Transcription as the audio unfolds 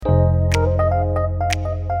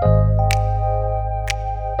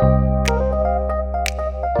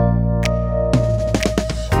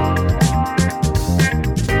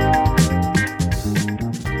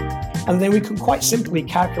then we can quite simply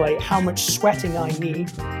calculate how much sweating I need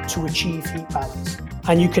to achieve heat balance.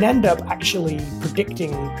 And you can end up actually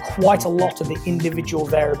predicting quite a lot of the individual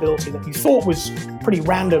variability that you thought was pretty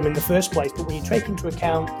random in the first place. But when you take into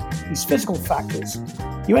account these physical factors,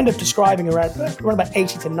 you end up describing around about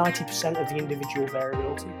 80 to 90% of the individual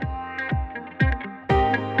variability.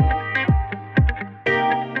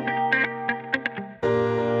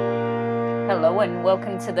 Hello and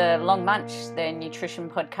welcome to the Long Munch, the nutrition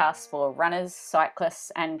podcast for runners,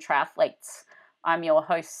 cyclists and triathletes. I'm your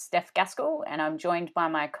host, Steph Gaskell, and I'm joined by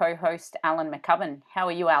my co-host, Alan McCubbin. How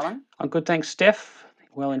are you, Alan? I'm good, thanks, Steph.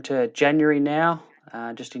 Well into January now,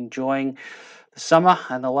 just enjoying the summer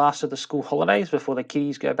and the last of the school holidays before the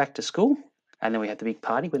kiddies go back to school. And then we have the big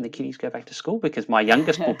party when the kiddies go back to school because my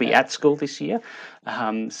youngest will be at school this year.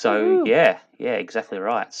 Yeah, exactly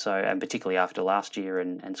right. So, and particularly after last year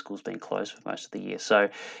and school's been closed for most of the year. So,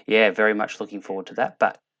 yeah, very much looking forward to that,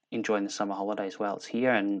 but enjoying the summer holidays while it's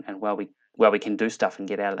here and while we can do stuff and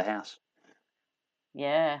get out of the house.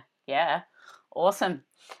 Yeah, awesome.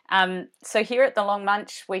 So here at the Long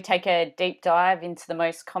Munch, we take a deep dive into the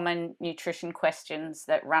most common nutrition questions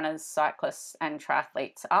that runners, cyclists and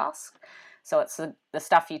triathletes ask. So it's the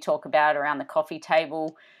stuff you talk about around the coffee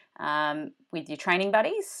table with your training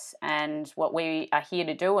buddies. And what we are here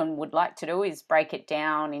to do and would like to do is break it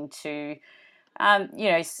down into,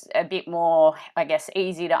 a bit more, I guess,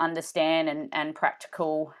 easy to understand and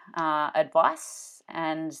practical advice.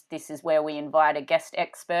 And this is where we invite a guest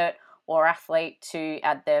expert or athlete to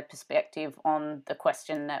add their perspective on the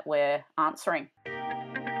question that we're answering.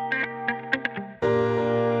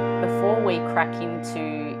 Before we crack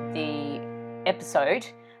into the episode,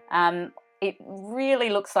 it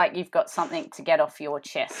really looks like you've got something to get off your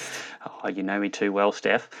chest. Oh, you know me too well,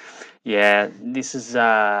 Steph. Yeah, this is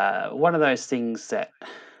one of those things that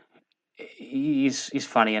is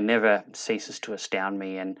funny and never ceases to astound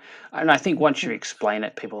me. And I think once you explain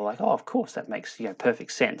it, people are like, oh, of course, that makes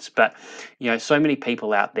perfect sense. But so many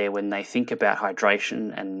people out there, when they think about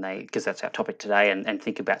hydration and because that's our topic today, and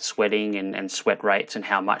think about sweating and sweat rates and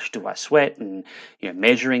how much do I sweat and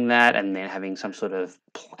measuring that and then having some sort of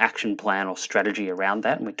action plan or strategy around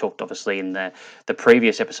that. And we talked obviously in the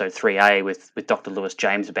previous episode 3A with Dr. Lewis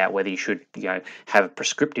James about whether you should have a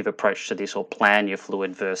prescriptive approach to this or plan your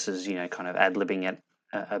fluid versus kind of ad-libbing it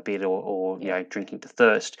a bit or drinking to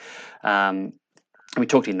thirst. We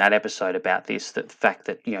talked in that episode about this, that the fact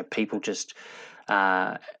that people just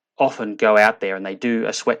often go out there and they do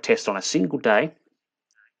a sweat test on a single day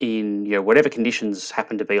in whatever conditions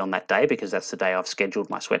happen to be on that day, because that's the day I've scheduled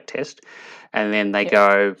my sweat test, and then they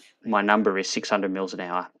go, my number is 600 mils an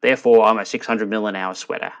hour, therefore I'm a 600 mil an hour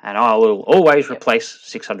sweater and I will always replace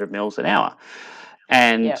 600 mils an hour.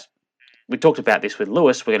 And we talked about this with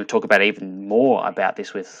Lewis. We're going to talk about even more about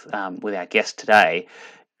this with our guest today,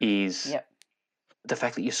 is the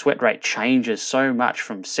fact that your sweat rate changes so much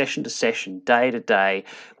from session to session, day to day.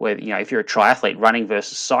 Where if you're a triathlete, running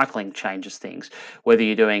versus cycling changes things. Whether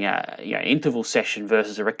you're doing a interval session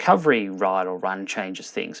versus a recovery ride or run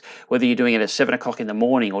changes things. Whether you're doing it at 7 o'clock in the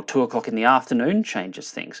morning or 2 o'clock in the afternoon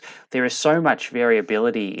changes things. There is so much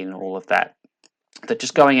variability in all of that, that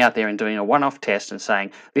just going out there and doing a one-off test and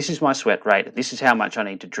saying, this is my sweat rate, this is how much I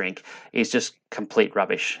need to drink, is just complete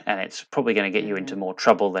rubbish. And it's probably going to get you into more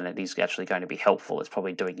trouble than it is actually going to be helpful. It's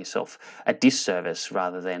probably doing yourself a disservice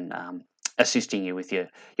rather than assisting you with your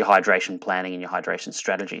hydration planning and your hydration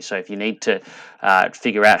strategy. So if you need to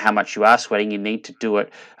figure out how much you are sweating, you need to do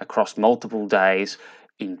it across multiple days,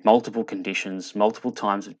 in multiple conditions, multiple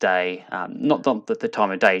times of day. Not that the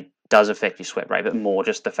time of day does affect your sweat rate, but more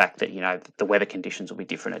just the fact that the weather conditions will be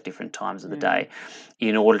different at different times of the day,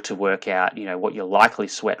 in order to work out what your likely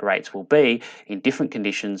sweat rates will be in different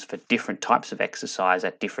conditions for different types of exercise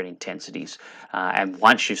at different intensities. And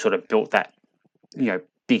once you've sort of built that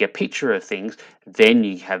bigger picture of things, then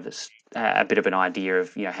you have a bit of an idea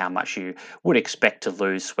of how much you would expect to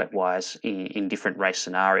lose sweat-wise in different race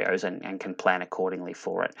scenarios, and can plan accordingly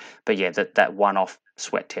for it. But yeah, that one-off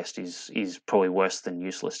sweat test is probably worse than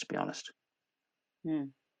useless, to be honest.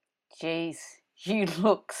 Jeez, you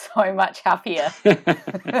look so much happier. Got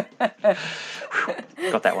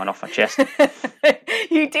that one off my chest.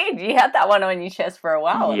 You did. You had that one on your chest for a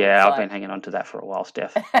while. Yeah, I've been hanging on to that for a while,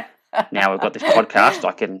 Steph. Now we've got this podcast,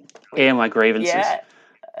 I can air my grievances. Yeah,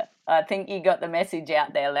 I think you got the message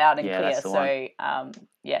out there loud and clear. That's the one.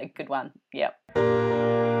 Good one. Yep.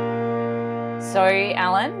 So,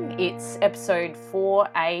 Alan, it's episode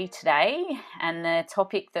 4A today, and the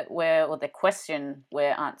topic the question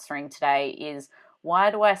we're answering today is,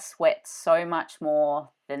 why do I sweat so much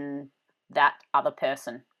more than that other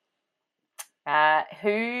person?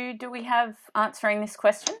 Who do we have answering this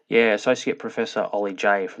question? Yeah, Associate Professor Ollie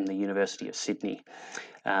Jay from the University of Sydney.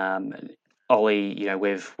 Um, Ollie,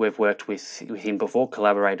 we've worked with him before,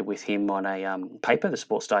 collaborated with him on a paper, the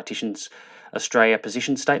Sports Dietitians Australia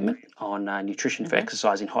Position Statement on nutrition for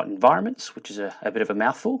exercise in hot environments, which is a bit of a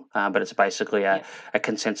mouthful, but it's basically a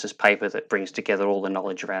consensus paper that brings together all the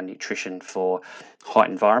knowledge around nutrition for hot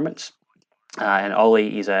environments. And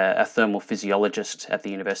Ollie is a thermal physiologist at the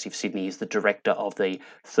University of Sydney. He's the director of the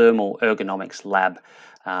Thermal Ergonomics Lab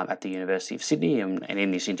at the University of Sydney. And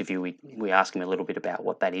in this interview, we ask him a little bit about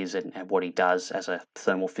what that is and what he does as a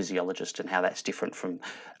thermal physiologist and how that's different from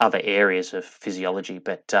other areas of physiology.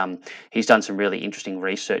 But he's done some really interesting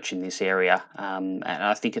research in this area. And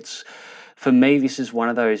I think for me, this is one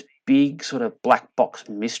of those big sort of black box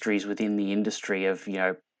mysteries within the industry of,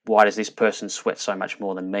 why does this person sweat so much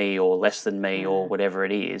more than me or less than me or whatever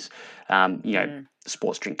it is?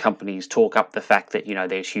 Sports drink companies talk up the fact that,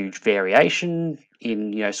 there's huge variation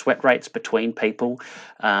in, sweat rates between people,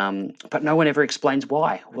 but no one ever explains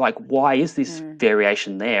why. Like, why is this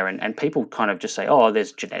variation there? And people kind of just say, oh,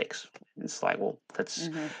 there's genetics. It's like, well, that's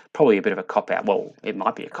probably a bit of a cop-out. Well, it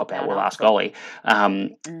might be a cop-out. We'll ask Ollie.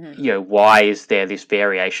 Why is there this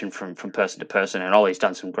variation from person to person? And Ollie's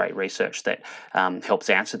done some great research that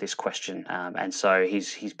helps answer this question. And so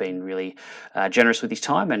he's been really generous with his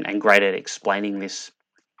time and great at explaining this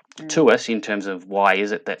to us in terms of why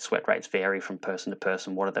is it that sweat rates vary from person to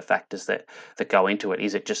person? What are the factors that go into it?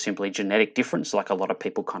 Is it just simply genetic difference, like a lot of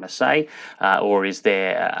people kind of say, or is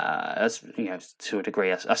there, to a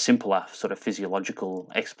degree, a simpler sort of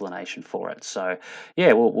physiological explanation for it? So,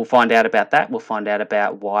 yeah, we'll find out about that. We'll find out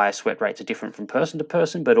about why sweat rates are different from person to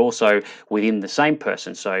person, but also within the same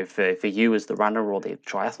person. So, for you as the runner or the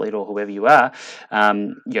triathlete or whoever you are,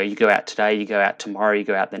 you go out today, you go out tomorrow, you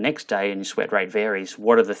go out the next day, and your sweat rate varies.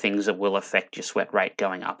 What are the things that will affect your sweat rate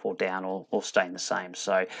going up or down or staying the same?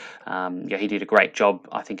 So, he did a great job,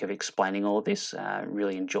 I think, of explaining all of this.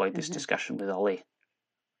 Really enjoyed this discussion with Ollie.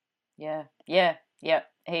 Yeah.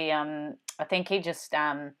 He, I think he just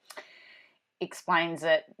explains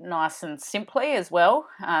it nice and simply as well.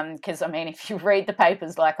 Because if you read the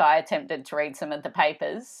papers, like I attempted to read some of the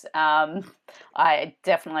papers, I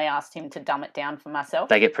definitely asked him to dumb it down for myself.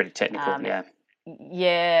 They get pretty technical, yeah.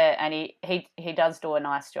 Yeah, and he does do a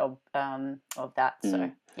nice job of that. So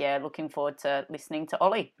yeah, looking forward to listening to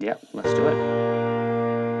Ollie. Yeah, let's do it.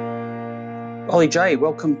 Ollie Jay,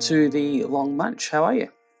 welcome to the Long Munch. How are you?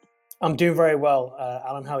 I'm doing very well,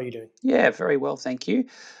 Alan. How are you doing? Yeah, very well, thank you.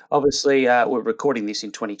 Obviously, we're recording this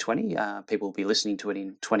in 2020. People will be listening to it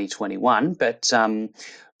in 2021, but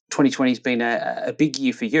 2020 has been a big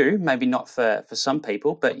year for you, maybe not for some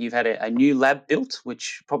people, but you've had a new lab built,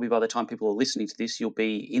 which probably by the time people are listening to this, you'll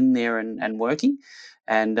be in there and working,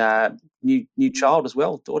 and new child as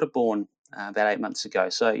well, daughter born about 8 months ago.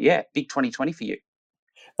 So yeah, big 2020 for you.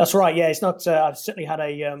 That's right. Yeah, it's not. I've certainly had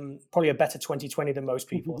probably a better 2020 than most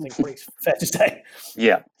people. I think probably fair to say.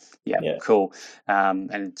 Yeah, cool.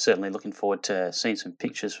 And certainly looking forward to seeing some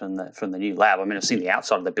pictures from the new lab. I've seen the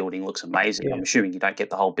outside of the building; looks amazing. Yeah. I'm assuming you don't get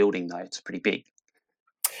the whole building though; it's pretty big.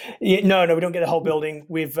 Yeah, no, we don't get the whole building.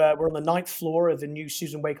 We're on the 9th floor of the new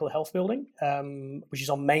Susan Wakel Health Building, which is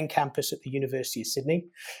on main campus at the University of Sydney.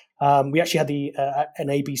 We actually had an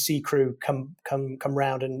ABC crew come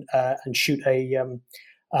round and shoot I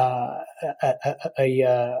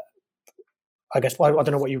guess I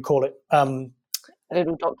don't know what you call it. A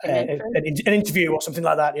little documentary, an interview or something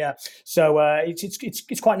like that. Yeah. So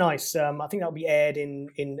it's quite nice. I think that'll be aired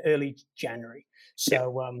in early January.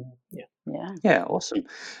 So yeah, awesome.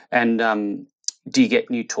 And do you get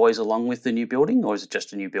new toys along with the new building, or is it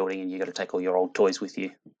just a new building and you got to take all your old toys with you?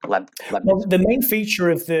 Well, the main feature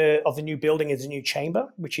of the new building is a new chamber,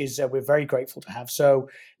 which is we're very grateful to have. So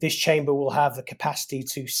this chamber will have the capacity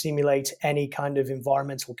to simulate any kind of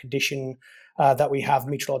environmental condition that we have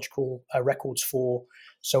meteorological records for.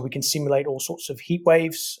 So we can simulate all sorts of heat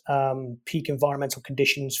waves, peak environmental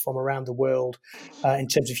conditions from around the world in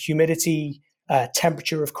terms of humidity,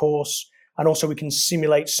 temperature, of course. And also we can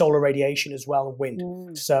simulate solar radiation as well and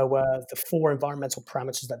wind. So the 4 environmental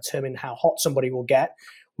parameters that determine how hot somebody will get,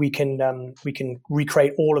 we can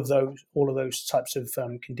recreate all of those types of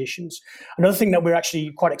conditions. Another thing that we're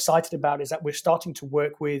actually quite excited about is that we're starting to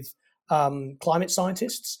work with climate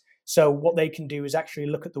scientists. So what they can do is actually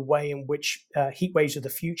look at the way in which heat waves of the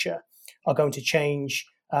future are going to change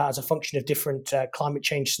as a function of different climate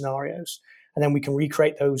change scenarios. And then we can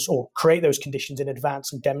recreate those or create those conditions in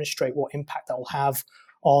advance and demonstrate what impact that will have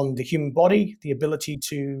on the human body, the ability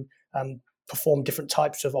to perform different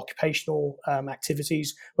types of occupational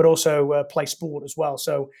activities, but also play sport as well.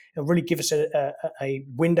 So it'll really give us a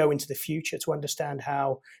window into the future to understand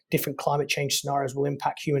how different climate change scenarios will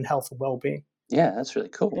impact human health and well-being. Yeah, that's really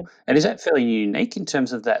cool. And is that fairly unique in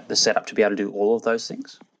terms of the setup to be able to do all of those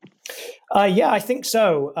things? Yeah, I think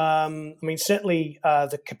so. I mean, certainly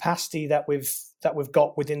the capacity that we've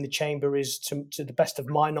got within the chamber is, to the best of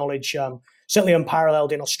my knowledge, certainly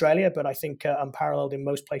unparalleled in Australia, but I think unparalleled in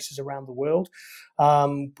most places around the world.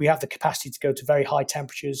 We have the capacity to go to very high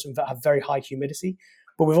temperatures and have very high humidity,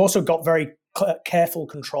 but we've also got very careful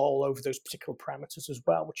control over those particular parameters as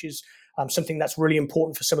well, which is something that's really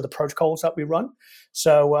important for some of the protocols that we run.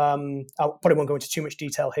 So I probably won't go into too much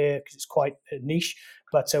detail here because it's quite niche,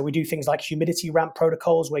 but we do things like humidity ramp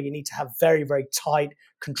protocols where you need to have very, very tight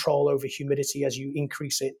control over humidity as you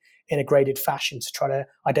increase it in a graded fashion to try to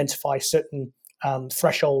identify certain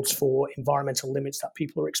thresholds for environmental limits that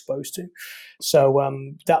people are exposed to.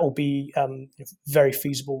 So that will be very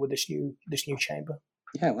feasible with this new chamber.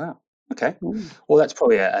 Yeah, wow. Okay. Well, that's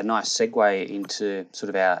probably a nice segue into sort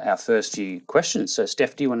of our first few questions. So,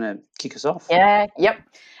 Steph, do you want to kick us off? Yeah, yep.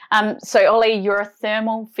 So, Ollie, you're a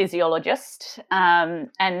thermal physiologist, and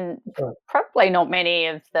probably not many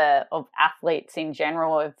of athletes in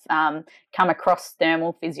general have come across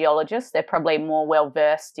thermal physiologists. They're probably more well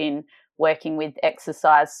versed in working with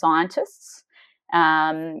exercise scientists.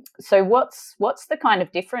 So what's the kind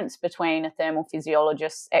of difference between a thermal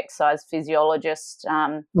physiologist, exercise physiologist,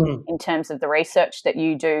 in terms of the research that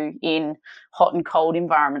you do in hot and cold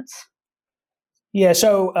environments? Yeah,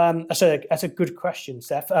 so that's a good question,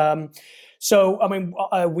 Steph. So, I mean,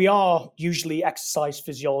 we are usually exercise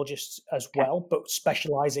physiologists as well, but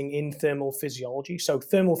specializing in thermal physiology. So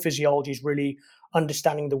thermal physiology is really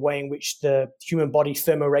understanding the way in which the human body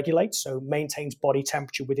thermoregulates, so maintains body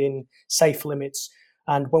temperature within safe limits.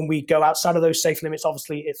 And when we go outside of those safe limits,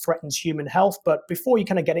 obviously it threatens human health. But before you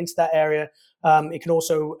kind of get into that area, it can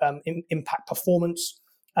also impact performance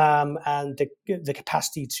and the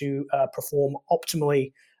capacity to perform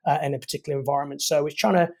optimally in a particular environment. So it's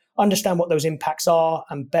trying to understand what those impacts are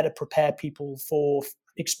and better prepare people for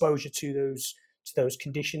exposure to those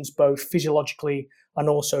conditions, both physiologically and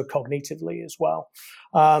also cognitively as well.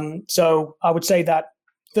 So I would say that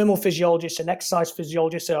thermal physiologists and exercise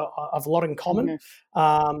physiologists have a lot in common,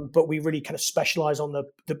 but we really kind of specialize on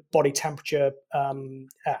the body temperature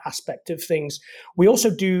aspect of things. We also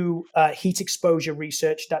do heat exposure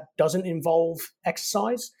research that doesn't involve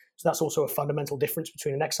exercise. So that's also a fundamental difference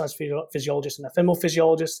between an exercise physiologist and a thermal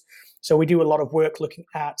physiologist. So we do a lot of work looking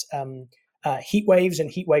at heat waves and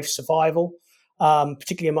heat wave survival,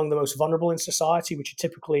 particularly among the most vulnerable in society, which are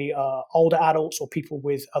typically older adults or people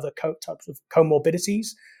with other types of comorbidities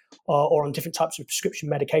or on different types of prescription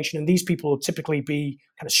medication. And these people will typically be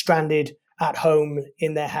kind of stranded at home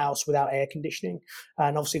in their house without air conditioning.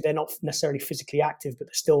 And obviously they're not necessarily physically active, but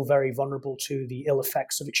they're still very vulnerable to the ill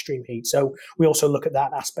effects of extreme heat. So we also look at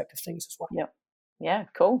that aspect of things as well. Yep. Yeah,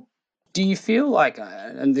 cool. Do you feel like,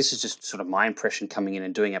 and this is just sort of my impression coming in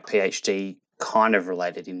and doing a PhD kind of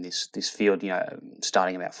related in this field,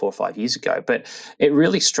 starting about 4 or 5 years ago, but it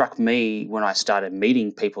really struck me when I started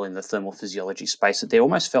meeting people in the thermal physiology space that they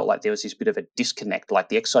almost felt like there was this bit of a disconnect, like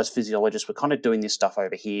the exercise physiologists were kind of doing this stuff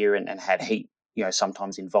over here and had heat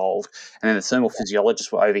sometimes involved, and then the thermal physiologists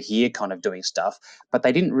were over here kind of doing stuff, but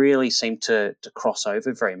they didn't really seem to cross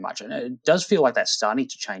over very much. And it does feel like that's starting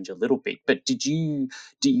to change a little bit. But do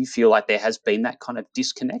you feel like there has been that kind of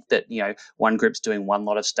disconnect that one group's doing one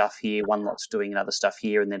lot of stuff here, one lot's doing another stuff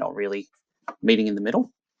here, and they're not really meeting in the middle?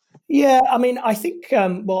 Yeah, I mean, I think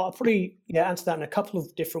I'll probably answer that in a couple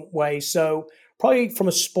of different ways. So probably from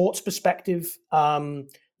a sports perspective,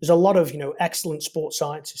 there's a lot of excellent sports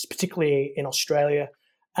scientists, particularly in Australia,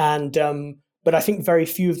 and but I think very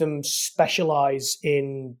few of them specialize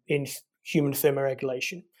in human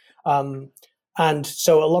thermoregulation. And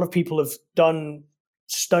so a lot of people have done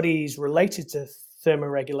studies related to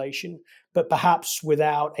thermoregulation, but perhaps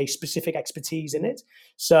without a specific expertise in it.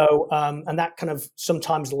 So and that kind of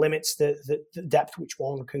sometimes limits the depth which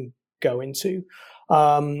one can go into.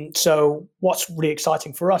 So what's really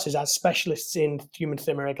exciting for us is, as specialists in human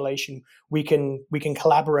thermoregulation, we can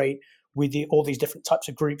collaborate with all these different types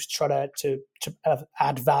of groups to try to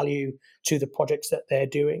add value to the projects that they're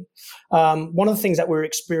doing. One of the things that we're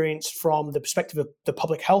experienced from the perspective of the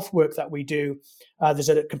public health work that we do, there's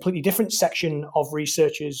a completely different section of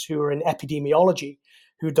researchers who are in epidemiology,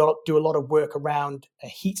 who do a lot of work around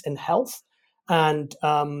heat and health. And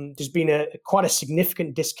there's been quite a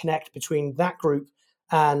significant disconnect between that group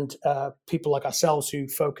and people like ourselves who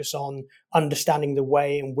focus on understanding the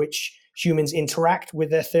way in which humans interact with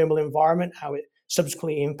their thermal environment, how it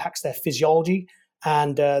subsequently impacts their physiology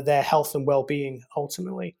and their health and well-being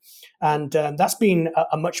ultimately. And that's been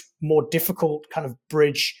a much more difficult kind of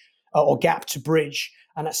bridge or gap to bridge.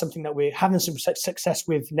 And that's something that we're having some success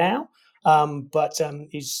with now, but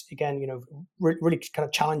is, again, really kind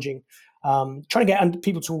of challenging. Trying to get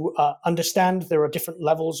people to understand there are different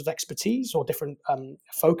levels of expertise or different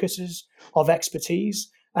focuses of expertise,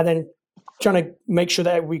 and then trying to make sure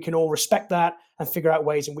that we can all respect that and figure out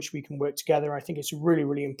ways in which we can work together. I think it's a really,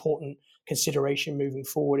 really important consideration moving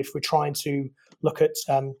forward if we're trying to look at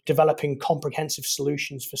developing comprehensive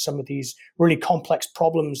solutions for some of these really complex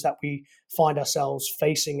problems that we find ourselves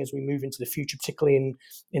facing as we move into the future, particularly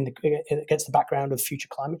against the background of future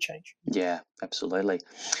climate change. Yeah, absolutely.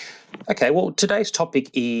 Okay, well, today's topic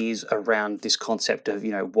is around this concept of,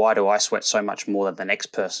 why do I sweat so much more than the next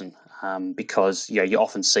person? Because, you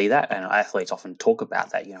often see that, and athletes often talk about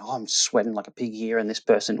that, I'm sweating like a pig here, and this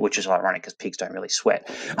person, which is ironic because pigs don't really sweat.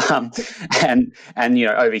 And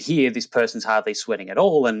over here, this person's hardly sweating at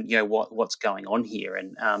all, and, what's going on here?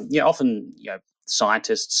 And, often,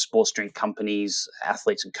 scientists, sports drink companies,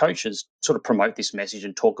 athletes and coaches sort of promote this message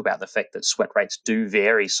and talk about the fact that sweat rates do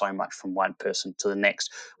vary so much from one person to the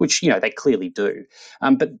next, which, they clearly do.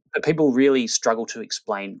 But people really struggle to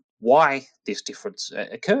explain why this difference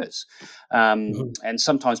occurs. And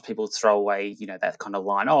sometimes people throw away, that kind of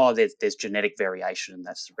line, there's genetic variation, and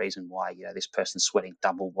that's the reason why, this person's sweating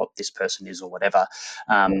double what this person is or whatever.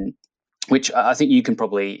 Which I think you can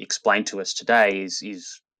probably explain to us today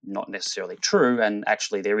is not necessarily true. And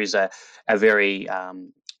actually there is a very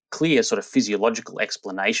clear sort of physiological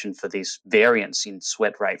explanation for this variance in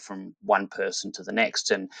sweat rate from one person to the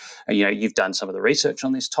next. And, you've done some of the research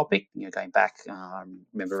on this topic, going back, I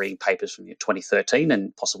remember reading papers from 2013,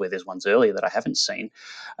 and possibly there's ones earlier that I haven't seen.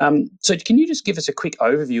 So can you just give us a quick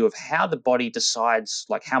overview of how the body decides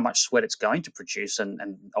like how much sweat it's going to produce, and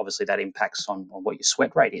obviously that impacts on what your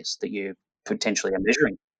sweat rate is that you potentially are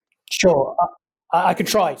measuring? Sure, I could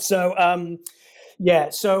try. So,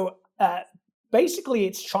 basically,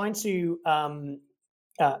 it's trying to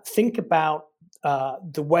think about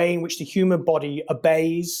the way in which the human body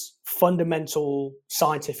obeys fundamental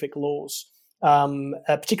scientific laws,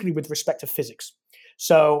 particularly with respect to physics.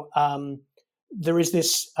 So, there is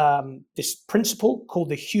this principle called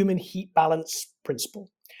the human heat balance principle.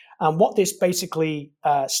 And what this basically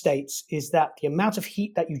states is that the amount of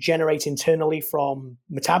heat that you generate internally from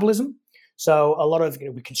metabolism, so a lot of,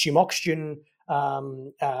 we consume oxygen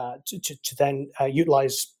to then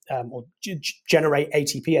utilize or generate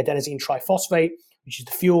ATP, adenosine triphosphate, which is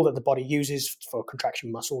the fuel that the body uses for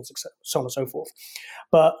contraction muscles, so on and so forth.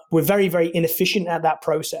 But we're very, very inefficient at that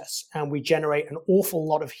process, and we generate an awful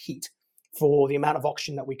lot of heat for the amount of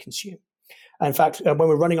oxygen that we consume. In fact, when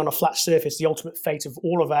we're running on a flat surface, the ultimate fate of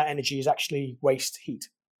all of our energy is actually waste heat.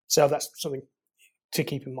 So that's something to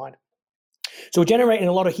keep in mind. So we're generating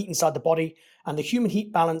a lot of heat inside the body, and the human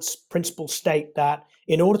heat balance principles state that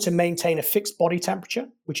in order to maintain a fixed body temperature,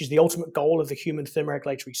 which is the ultimate goal of the human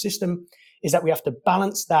thermoregulatory system, is that we have to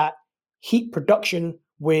balance that heat production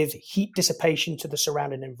with heat dissipation to the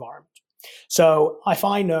surrounding environment. So if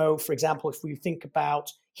I know, for example, if we think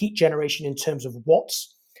about heat generation in terms of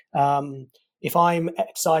watts, if I'm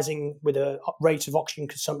exercising with a rate of oxygen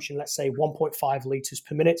consumption, let's say 1.5 liters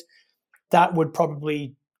per minute, that would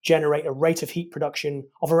probably generate a rate of heat production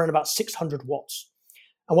of around about 600 watts.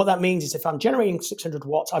 And what that means is if I'm generating 600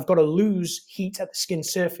 watts, I've got to lose heat at the skin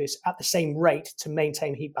surface at the same rate to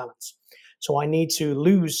maintain heat balance. So I need to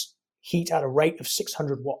lose heat at a rate of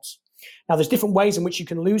 600 watts. Now, there's different ways in which you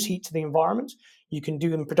can lose heat to the environment. You can do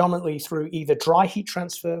them predominantly through either dry heat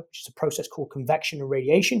transfer, which is a process called convection and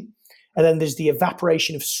radiation, and then there's the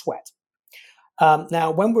evaporation of sweat. Now,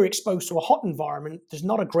 when we're exposed to a hot environment, there's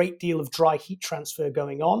not a great deal of dry heat transfer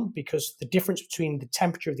going on because the difference between the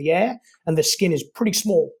temperature of the air and the skin is pretty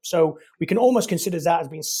small. So we can almost consider that as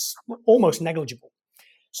being almost negligible.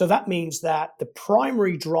 So that means that the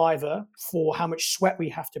primary driver for how much sweat we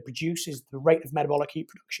have to produce is the rate of metabolic heat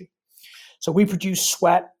production. So we produce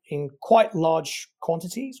sweat in quite large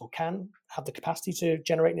quantities, or can have the capacity to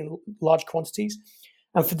generate in large quantities.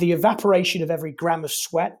 And for the evaporation of every gram of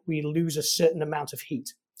sweat, we lose a certain amount of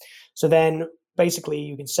heat. So then basically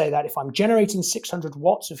you can say that if I'm generating 600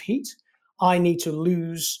 watts of heat, I need to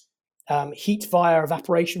lose heat via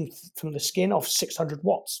evaporation from the skin of 600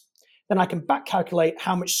 watts. Then I can back calculate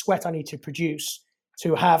how much sweat I need to produce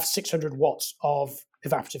to have 600 watts of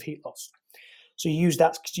evaporative heat loss. So you use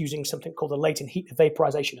that using something called the latent heat of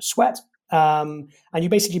vaporization of sweat. And you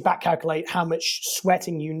basically back calculate how much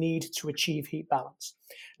sweating you need to achieve heat balance.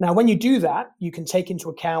 Now, when you do that, you can take into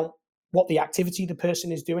account what the activity the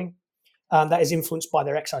person is doing. That is influenced by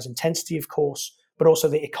their exercise intensity, of course, but also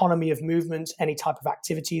the economy of movement, any type of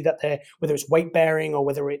activity that they're, whether it's weight bearing or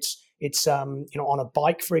whether it's on a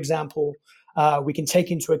bike, for example. We can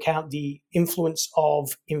take into account the influence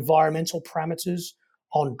of environmental parameters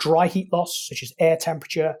on dry heat loss, such as air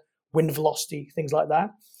temperature, wind velocity, things like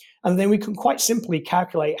that. And then we can quite simply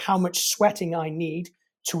calculate how much sweating I need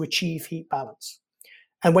to achieve heat balance.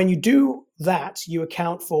 And when you do that, you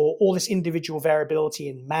account for all this individual variability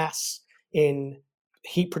in mass, in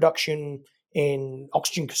heat production, in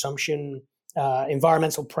oxygen consumption,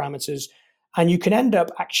 environmental parameters, and you can end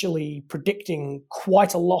up actually predicting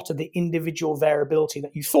quite a lot of the individual variability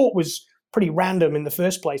that you thought was pretty random in the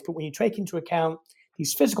first place. But when you take into account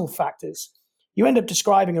these physical factors, you end up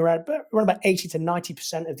describing around about 80 to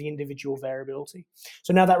 90% of the individual variability.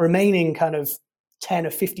 So now that remaining kind of 10 or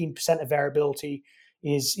 15% of variability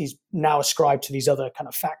is now ascribed to these other kind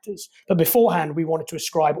of factors. But beforehand, we wanted to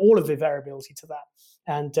ascribe all of the variability to that.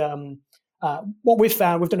 And what we've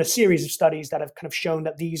found, we've done a series of studies that have kind of shown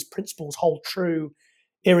that these principles hold true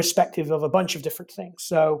irrespective of a bunch of different things.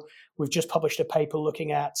 So we've just published a paper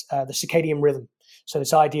looking at the circadian rhythm. So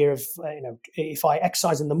this idea of, if I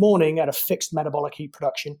exercise in the morning at a fixed metabolic heat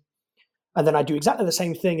production, and then I do exactly the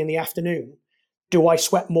same thing in the afternoon, do I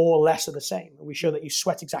sweat more or less of the same? And we show that you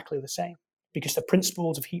sweat exactly the same because the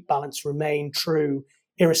principles of heat balance remain true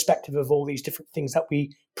irrespective of all these different things that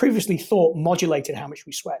we previously thought modulated how much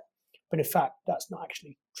we sweat. But in fact, that's not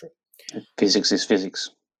actually true. Physics is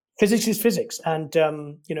physics. Physics is physics, and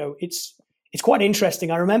it's quite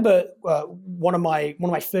interesting. I remember one of my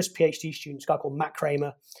first PhD students, a guy called Matt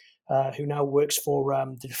Kramer, who now works for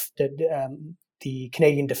the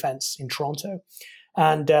Canadian Defence in Toronto,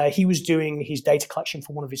 and he was doing his data collection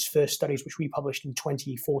for one of his first studies, which we published in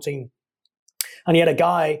 2014. And he had a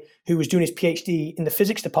guy who was doing his PhD in the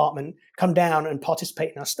physics department come down and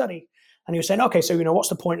participate in our study. And he was saying, okay, so, what's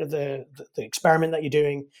the point of the experiment that you're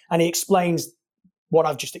doing? And he explains what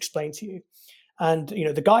I've just explained to you. And,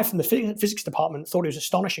 the guy from the physics department thought it was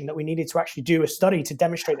astonishing that we needed to actually do a study to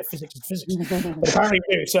demonstrate the physics of physics. But apparently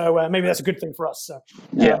we do. So maybe that's a good thing for us. So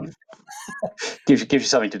yeah, gives you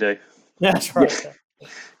something to do. Yeah, that's right. Yeah.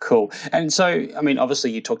 Cool. And so, I mean, obviously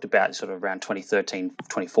you talked about sort of around 2013,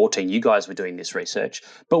 2014, you guys were doing this research,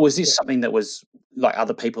 but was this something that was like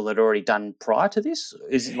other people had already done prior to this?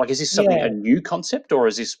 Is this something, a new concept, or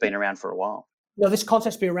has this been around for a while? No, this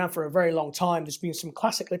concept's been around for a very long time. There's been some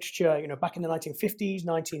classic literature, back in the 1950s,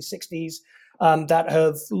 1960s, that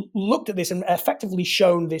have looked at this and effectively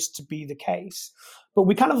shown this to be the case. But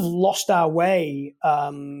we kind of lost our way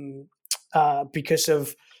because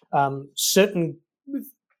of certain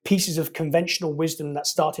pieces of conventional wisdom that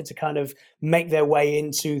started to kind of make their way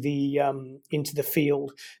into the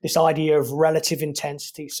field. This idea of relative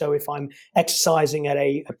intensity. So if I'm exercising at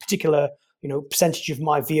a particular percentage of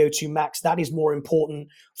my VO2 max, that is more important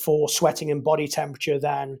for sweating and body temperature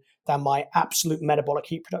than my absolute metabolic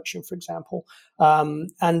heat production, for example.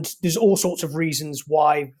 And there's all sorts of reasons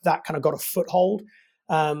why that kind of got a foothold.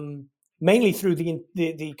 Mainly through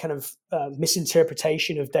the kind of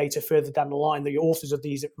misinterpretation of data further down the line. The authors of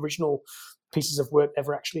these original pieces of work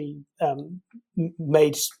never actually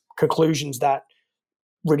made conclusions that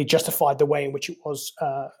really justified the way in which it was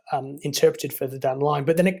interpreted further down the line.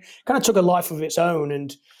 But then it kind of took a life of its own,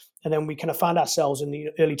 and then we kind of found ourselves in the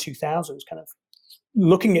early 2000s kind of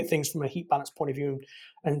looking at things from a heat balance point of view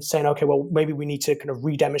and saying, okay, well, maybe we need to kind of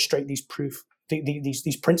re-demonstrate these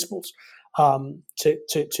principles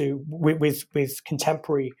with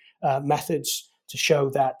contemporary methods to show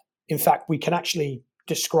that, in fact, we can actually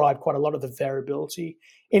describe quite a lot of the variability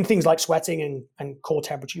in things like sweating and core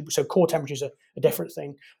temperature. So core temperature is a different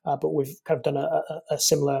thing, but we've kind of done a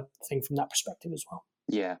similar thing from that perspective as well.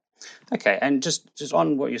 Yeah. Okay. And just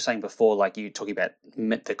on what you're saying before, like you talking about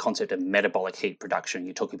the concept of metabolic heat production,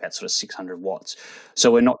 you're talking about sort of 600 watts.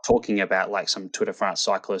 So we're not talking about like some Tour de France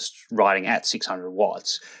cyclist riding at 600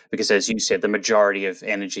 watts, because as you said, the majority of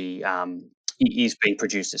energy is being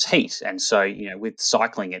produced as heat. And so, with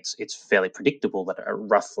cycling, it's fairly predictable that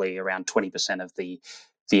roughly around 20% of the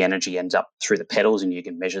energy ends up through the pedals, and you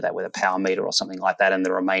can measure that with a power meter or something like that. And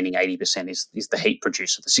the remaining 80% is the heat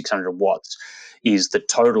produced. So the 600 watts is the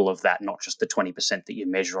total of that, not just the 20% that you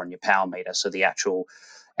measure on your power meter. So the actual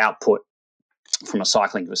output from a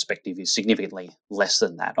cycling perspective is significantly less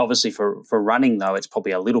than that. Obviously for running though, it's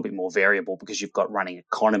probably a little bit more variable because you've got running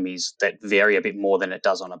economies that vary a bit more than it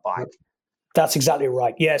does on a bike. That's exactly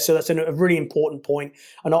right. Yeah, so that's a really important point,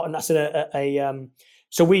 and that's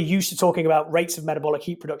So we're used to talking about rates of metabolic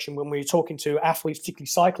heat production when we're talking to athletes, particularly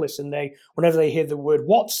cyclists, and whenever they hear the word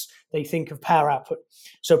watts, they think of power output.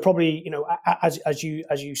 So probably, as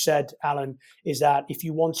you said, Alan, is that if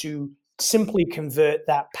you want to simply convert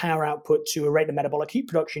that power output to a rate of metabolic heat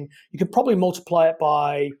production, you could probably multiply it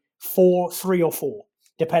by 3 or 4,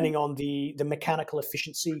 depending on the mechanical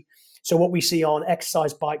efficiency. So what we see on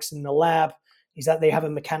exercise bikes in the lab is that they have a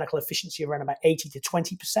mechanical efficiency around about 80 to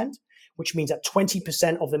 20%, which means that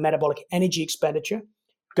 20% of the metabolic energy expenditure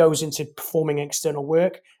goes into performing external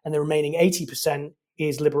work, and the remaining 80%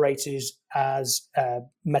 is liberated as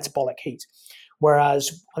metabolic heat.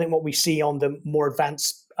 Whereas I think what we see on the more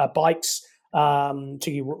advanced bikes,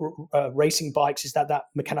 racing bikes, is that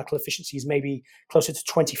mechanical efficiency is maybe closer to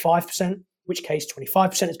 25%, in which case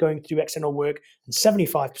 25% is going to do external work and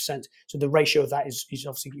 75%. So the ratio of that is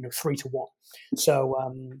obviously 3 to 1. So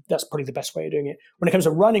that's probably the best way of doing it. When it comes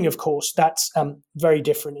to running, of course, that's very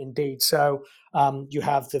different indeed. So you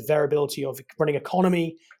have the variability of running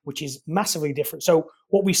economy, which is massively different. So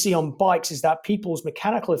what we see on bikes is that people's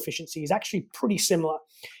mechanical efficiency is actually pretty similar.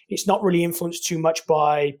 It's not really influenced too much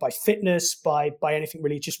by fitness, by anything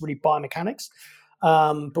really, just really biomechanics.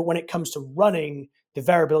 But when it comes to running, the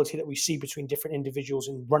variability that we see between different individuals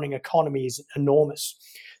in running economy is enormous.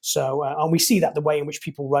 So, and we see that the way in which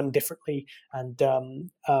people run differently, and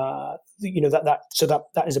that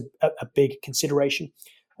is a big consideration.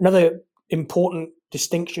 Another important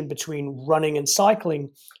distinction between running and cycling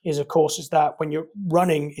is, of course, is that when you're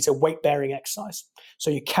running, it's a weight-bearing exercise. So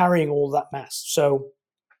you're carrying all that mass. So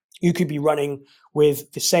you could be running with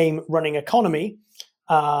the same running economy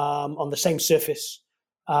on the same surface,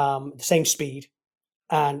 the same speed.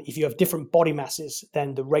 And if you have different body masses,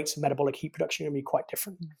 then the rates of metabolic heat production are going to be quite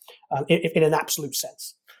different in an absolute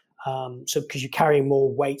sense. So because you're carrying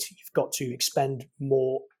more weight, you've got to expend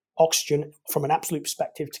more oxygen from an absolute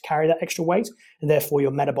perspective to carry that extra weight. And therefore,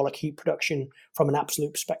 your metabolic heat production from an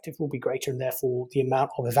absolute perspective will be greater. And therefore, the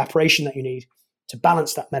amount of evaporation that you need to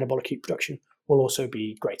balance that metabolic heat production will also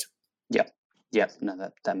be greater. Yeah. Yeah, no,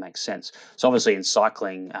 that makes sense. So obviously in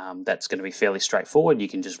cycling, that's going to be fairly straightforward. You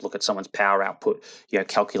can just look at someone's power output,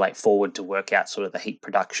 calculate forward to work out sort of the heat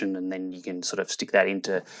production, and then you can sort of stick that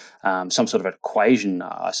into some sort of equation.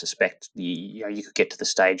 I suspect you could get to the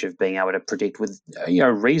stage of being able to predict with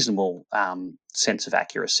a reasonable sense of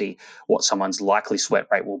accuracy what someone's likely sweat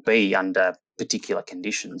rate will be under particular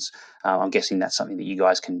conditions. I'm guessing that's something that you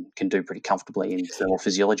guys can do pretty comfortably in thermal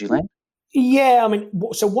physiology land. Yeah, I mean,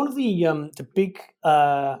 so one of the big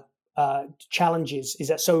challenges is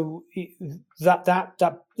that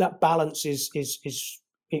balance is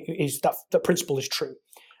that principle is true,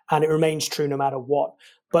 and it remains true no matter what.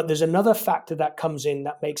 But there's another factor that comes in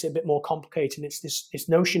that makes it a bit more complicated, and it's this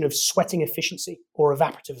notion of sweating efficiency or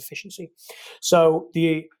evaporative efficiency. So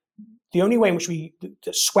the only way in which the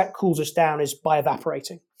sweat cools us down is by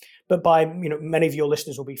evaporating. But many of your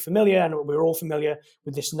listeners will be familiar, and we're all familiar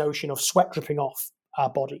with this notion of sweat dripping off our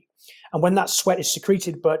body. And when that sweat is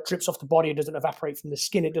secreted but drips off the body, it doesn't evaporate from the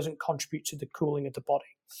skin, it doesn't contribute to the cooling of the body.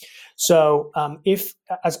 So if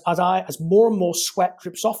as more and more sweat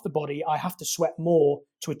drips off the body, I have to sweat more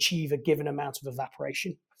to achieve a given amount of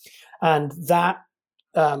evaporation. And that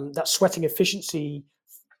sweating efficiency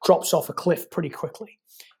drops off a cliff pretty quickly.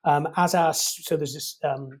 So there's this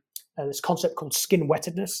concept called skin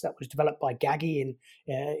wettedness that was developed by Gaggy in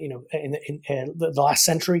the last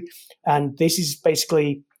century, and this is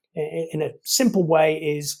basically, in a simple way,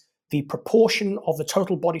 is the proportion of the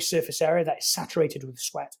total body surface area that is saturated with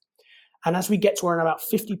sweat. And as we get to around about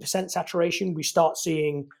 50% saturation, we start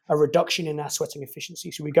seeing a reduction in our sweating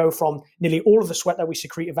efficiency. So we go from nearly all of the sweat that we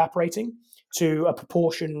secrete evaporating to a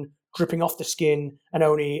proportion dripping off the skin and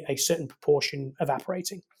only a certain proportion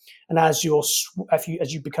evaporating. And as you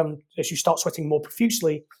start sweating more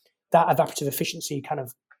profusely, that evaporative efficiency kind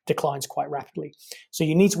of declines quite rapidly. So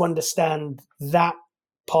you need to understand that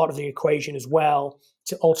part of the equation as well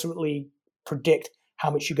to ultimately predict how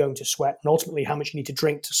much you're going to sweat and ultimately how much you need to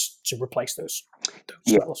drink to replace those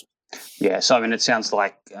sweat losses. Yeah. So I mean, it sounds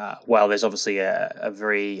like there's obviously a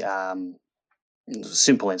very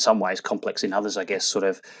simple in some ways, complex in others, I guess, sort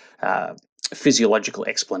of physiological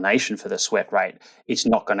explanation for the sweat rate. It's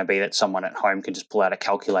not going to be that someone at home can just pull out a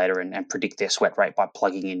calculator and predict their sweat rate by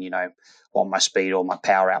plugging in, what my speed or my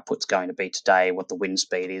power output's going to be today, what the wind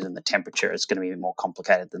speed is and the temperature. It's going to be more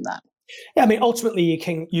complicated than that. Yeah, I mean, ultimately,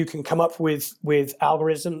 you can come up with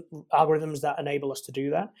algorithms that enable us to do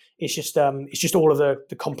that. It's just all of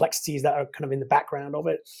the complexities that are kind of in the background of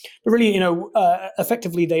it. But really,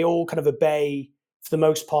 effectively, they all kind of obey, for the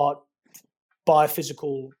most part,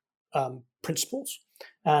 biophysical principles.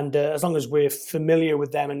 And as long as we're familiar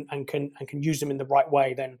with them and can use them in the right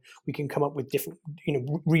way, then we can come up with different,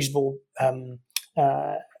 reasonably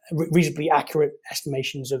accurate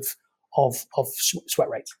estimations of sweat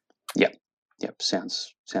rates. Yep.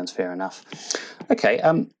 Sounds fair enough. Okay.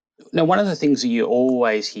 Now, one of the things that you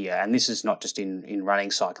always hear, and this is not just in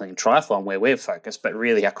running, cycling, and triathlon where we're focused, but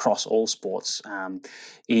really across all sports,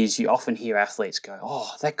 is you often hear athletes go,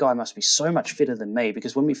 "Oh, that guy must be so much fitter than me,"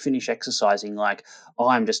 because when we finish exercising, like,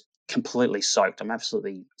 I'm just completely soaked, I'm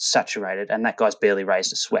absolutely saturated, and that guy's barely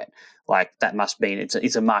raised a sweat. Like, that must mean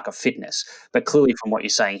it's a mark of fitness. But clearly, from what you're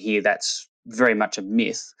saying here, that's very much a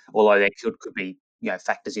myth. Although there could be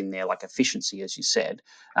factors in there like efficiency, as you said.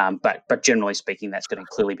 But generally speaking, that's going to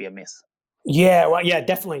clearly be a myth. Yeah, well, yeah,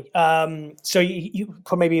 definitely. So you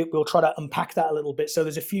maybe we'll try to unpack that a little bit. So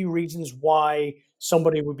there's a few reasons why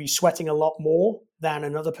somebody would be sweating a lot more than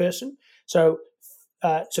another person. So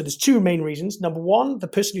there's two main reasons. Number one, the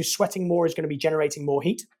person who's sweating more is going to be generating more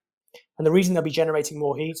heat, and the reason they'll be generating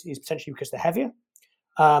more heat is potentially because they're heavier.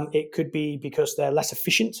 It could be because they're less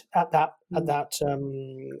efficient at that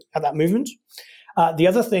movement. The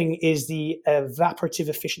other thing is the evaporative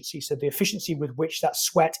efficiency, so the efficiency with which that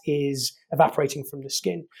sweat is evaporating from the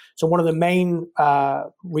skin. So one of the main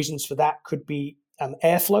reasons for that could be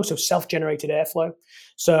airflow, so self-generated airflow.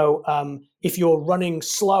 So if you're running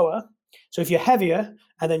slower, so if you're heavier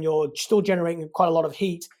and then you're still generating quite a lot of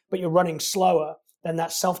heat, but you're running slower, then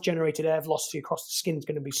that self-generated air velocity across the skin is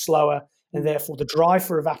going to be slower, and therefore the drive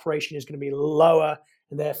for evaporation is going to be lower,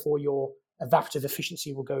 and therefore your evaporative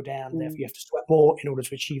efficiency will go down. Therefore, you have to sweat more in order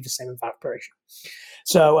to achieve the same evaporation.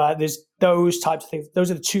 So there's those types of things. Those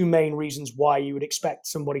are the two main reasons why you would expect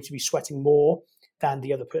somebody to be sweating more than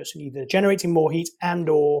the other person, either generating more heat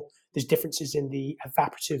and/or there's differences in the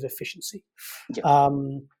evaporative efficiency. Yeah.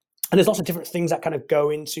 And there's lots of different things that kind of go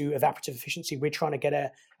into evaporative efficiency. We're trying to get a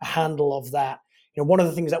handle of that. One of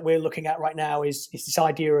the things that we're looking at right now is this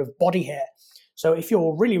idea of body hair. So if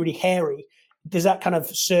you're really, really hairy, does that kind of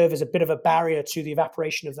serve as a bit of a barrier to the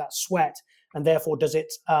evaporation of that sweat, and therefore does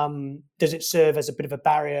it serve as a bit of a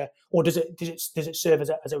barrier, or does it serve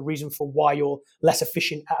as a reason for why you're less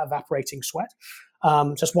efficient at evaporating sweat?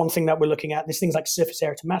 Just one thing that we're looking at. There's things like surface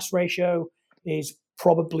area to mass ratio is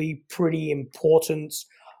probably pretty important,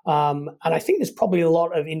 and I think there's probably a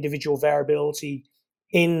lot of individual variability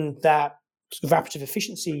in that evaporative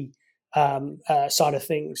efficiency side of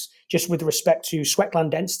things, just with respect to sweat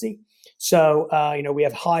gland density. So, we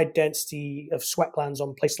have high density of sweat glands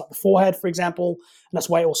on places like the forehead, for example, and that's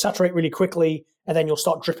why it will saturate really quickly, and then you'll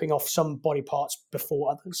start dripping off some body parts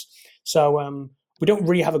before others. So we don't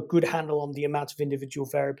really have a good handle on the amount of individual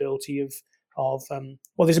variability well,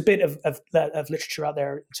 there's a bit of literature out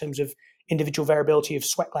there in terms of individual variability of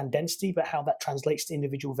sweat gland density, but how that translates to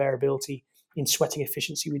individual variability in sweating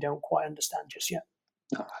efficiency, we don't quite understand just yet.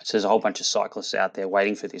 All right, so there's a whole bunch of cyclists out there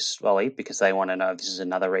waiting for this, Ollie, because they want to know if this is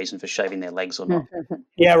another reason for shaving their legs or not.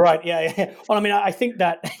 Yeah, right. Yeah. Well, I mean, I think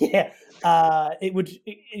that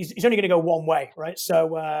it's only going to go one way, right?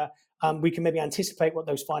 So we can maybe anticipate what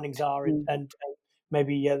those findings are, and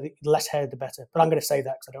maybe the less hair the better. But I'm going to say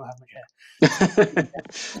that because I don't have much hair.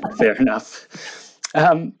 Fair enough.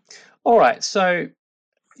 All right, so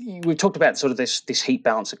we've talked about sort of this heat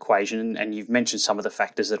balance equation, and you've mentioned some of the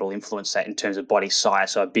factors that will influence that in terms of body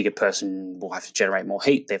size. So a bigger person will have to generate more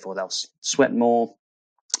heat, therefore they'll sweat more.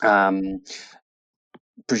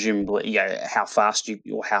 Presumably, how fast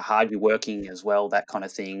or how hard you're working as well, that kind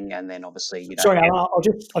of thing. And then obviously, Sorry,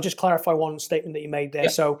 I'll just clarify one statement that you made there. Yeah.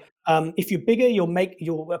 So if you're bigger,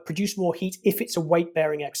 you'll produce more heat if it's a weight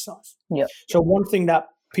bearing exercise. Yeah. So one thing that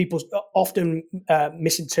people often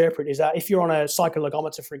misinterpret is that if you're on a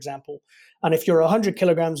cycloergometer, for example, and if you're 100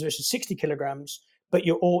 kilograms versus 60 kilograms, but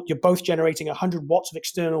you're both generating 100 watts of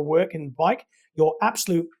external work in the bike, your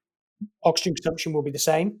absolute oxygen consumption will be the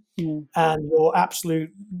same, and your absolute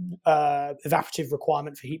evaporative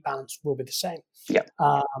requirement for heat balance will be the same. Yeah.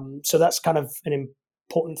 So that's kind of an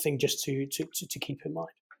important thing just to keep in mind.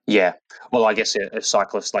 Yeah. Well, I guess a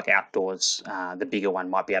cyclist like outdoors, the bigger one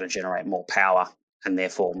might be able to generate more power and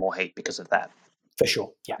therefore more heat because of that. For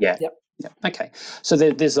sure. Yeah. Yep. Okay. So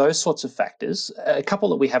there's those sorts of factors. A couple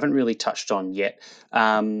that we haven't really touched on yet.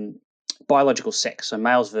 Biological sex, so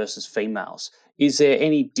males versus females. Is there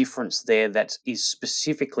any difference there that is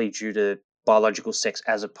specifically due to biological sex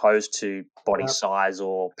as opposed to body size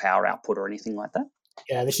or power output or anything like that?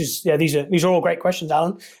 Yeah, these are all great questions,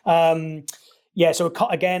 Alan. So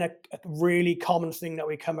again, a really common thing that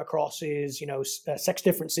we come across is sex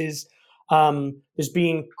differences. There's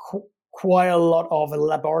been quite a lot of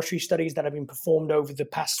laboratory studies that have been performed over the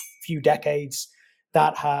past few decades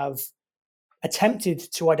that have attempted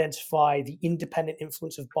to identify the independent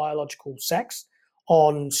influence of biological sex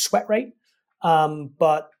on sweat rate,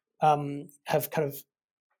 but have kind of,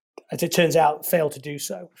 as it turns out, failed to do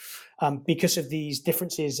so because of these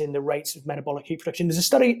differences in the rates of metabolic heat production. There's a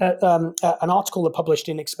study, an article that published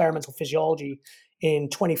in Experimental Physiology in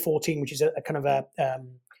 2014, which is a kind of a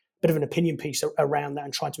bit of an opinion piece around that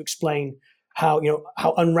and trying to explain how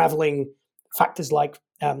unraveling factors like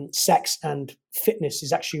sex and fitness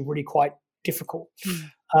is actually really quite difficult.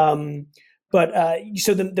 So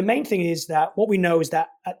the main thing is that what we know is that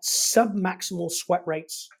at submaximal sweat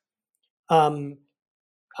rates, so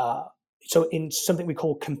in something we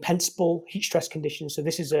call compensable heat stress conditions, so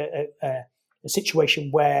this is a situation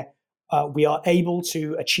where we are able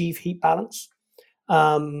to achieve heat balance.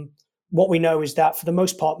 What we know is that for the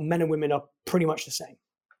most part, men and women are pretty much the same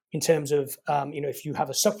in terms of, if you have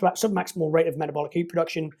a submaximal rate of metabolic heat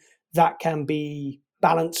production, that can be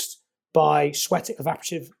balanced by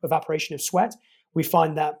evaporation of sweat. We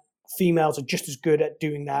find that females are just as good at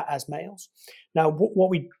doing that as males. Now, what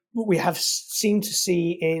we have seemed to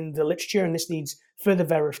see in the literature, and this needs further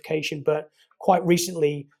verification, but quite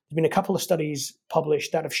recently, there's been a couple of studies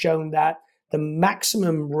published that have shown that the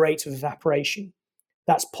maximum rate of evaporation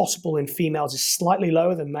that's possible in females is slightly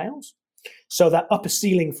lower than males. So that upper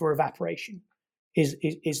ceiling for evaporation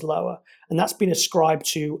is lower. And that's been ascribed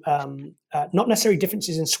to not necessarily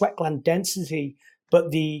differences in sweat gland density,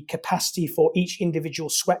 but the capacity for each individual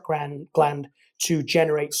sweat gland to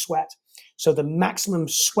generate sweat. So the maximum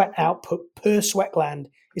sweat output per sweat gland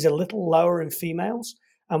is a little lower in females.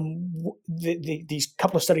 These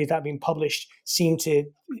couple of studies that have been published seem to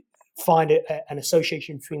find an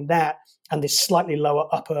association between that and this slightly lower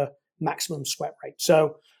upper maximum sweat rate.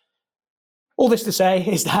 So all this to say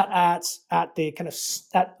is that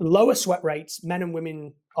at lower sweat rates, men and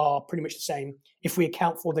women are pretty much the same if we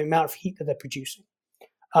account for the amount of heat that they're producing.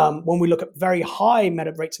 When we look at very high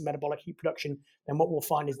rates of metabolic heat production, then what we'll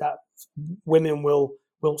find is that women will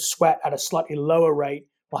sweat at a slightly lower rate,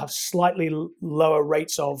 will have slightly lower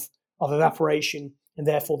rates of evaporation, and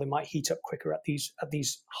therefore they might heat up quicker at these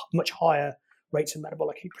much higher rates of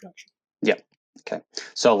metabolic heat production. Yeah. Okay.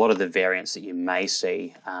 So a lot of the variance that you may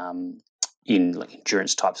see in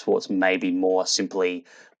endurance type sports may be more simply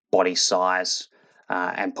body size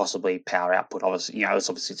and possibly power output. Obviously, it's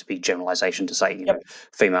obviously it's a big generalization to say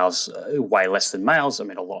females weigh less than males. I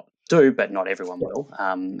mean, a lot do, but not everyone will.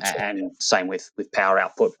 And same with power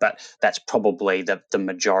output. But that's probably the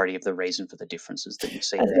majority of the reason for the differences that you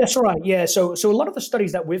see there. That's right. Yeah. So a lot of the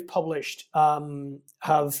studies that we've published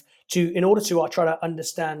have in order to try to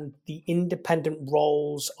understand the independent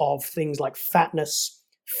roles of things like fatness,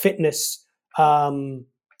 fitness,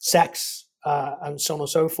 sex, and so on and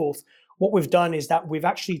so forth. What we've done is that we've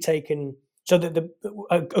actually taken, so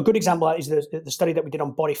a good example is the study that we did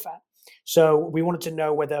on body fat. So we wanted to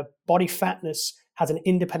know whether body fatness has an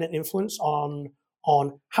independent influence on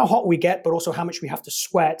how hot we get, but also how much we have to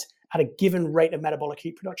sweat at a given rate of metabolic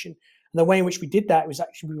heat production. And the way in which we did that was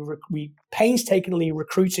actually we painstakingly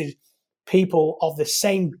recruited people of the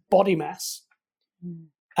same body mass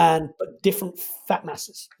but different fat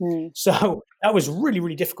masses. So that was really,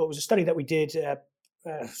 really difficult. It was a study that we did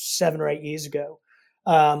 7 or 8 years ago,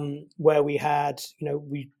 where we had,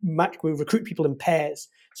 we recruit people in pairs.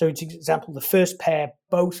 So, for example, the first pair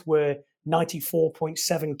both were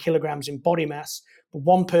 94.7 kilograms in body mass, but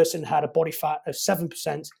one person had a body fat of 7%,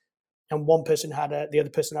 and the other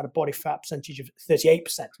person had a body fat percentage of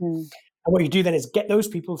 38%. And what you do then is get those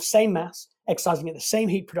people the same mass, exercising at the same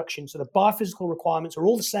heat production, so the biophysical requirements are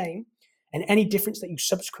all the same, and any difference that you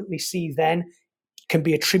subsequently see then can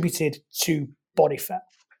be attributed to body fat.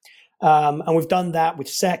 And we've done that with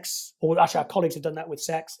sex, or actually our colleagues have done that with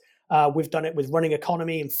sex. We've done it with running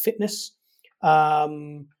economy and fitness.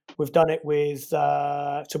 We've done it with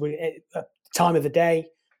time of the day.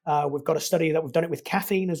 We've got a study that we've done it with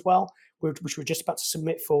caffeine as well, which we're just about to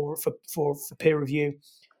submit for peer review,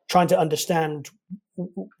 trying to understand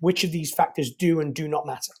which of these factors do and do not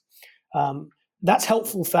matter. That's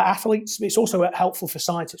helpful for athletes. It's also helpful for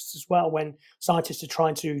scientists as well, when scientists are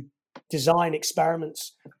trying to design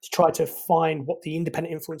experiments to try to find what the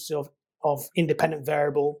independent influences of independent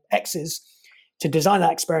variable X is. To design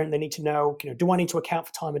that experiment, they need to know, do I need to account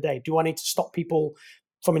for time of day? Do I need to stop people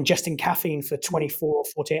from ingesting caffeine for 24 or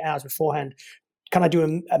 48 hours beforehand? Can I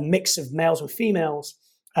do a mix of males and females?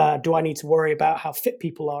 Do I need to worry about how fit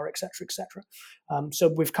people are, et cetera, et cetera? So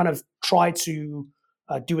we've kind of tried to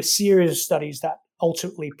do a series of studies that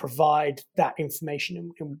ultimately provide that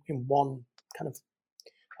information in one kind of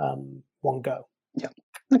one go. Yeah.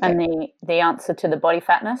 Okay. And the answer to the body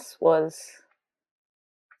fatness was?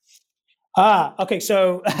 Okay.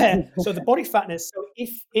 So, so the body fatness. So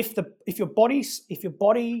if your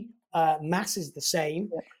body mass is the same,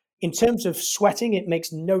 Yep. in terms of sweating, it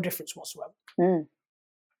makes no difference whatsoever.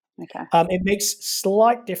 Okay. It makes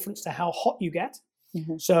slight difference to how hot you get.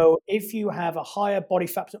 Mm-hmm. So if you have a higher body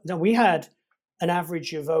fat, now we had an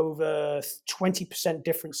average of over 20%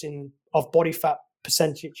 difference of body fat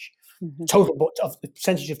percentage, Mm-hmm. of the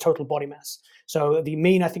percentage of total body mass. So the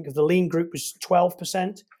mean, I think, of the lean group was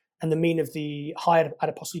 12%, and the mean of the high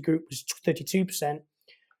adiposity group was 32%.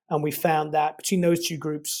 And we found that between those two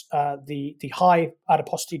groups, the high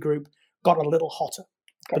adiposity group got a little hotter,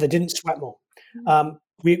 but they didn't sweat more.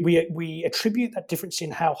 We attribute that difference in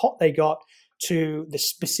how hot they got to the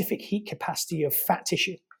specific heat capacity of fat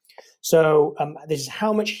tissue. So this is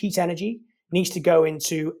how much heat energy needs to go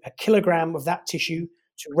into a kilogram of that tissue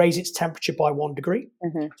to raise its temperature by 1 degree.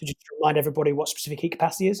 Mm-hmm. So just to remind everybody what specific heat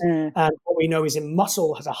capacity is. Mm. And what we know is in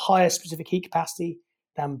muscle has a higher specific heat capacity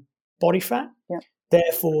than body fat. Yep.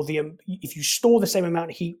 Therefore, if you store the same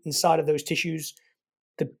amount of heat inside of those tissues,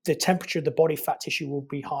 the temperature of the body fat tissue will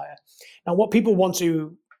be higher. Now, what people want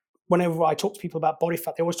to, whenever I talk to people about body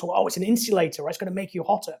fat, they always talk, oh, it's an insulator, or it's going to make you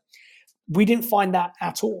hotter. We didn't find that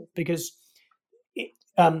at all, because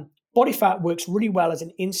body fat works really well as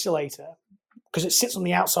an insulator because it sits on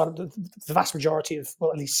the outside of the vast majority of, well,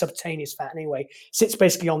 at least subcutaneous fat anyway, sits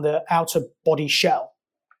basically on the outer body shell.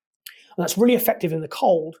 And that's really effective in the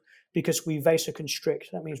cold because we vasoconstrict.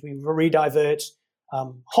 That means we redivert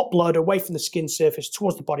hot blood away from the skin surface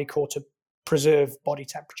towards the body core to preserve body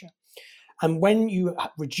temperature. And when you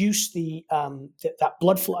reduce that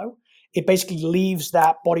blood flow, it basically leaves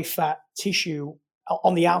that body fat tissue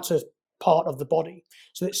on the outer part of the body.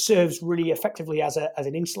 So it serves really effectively as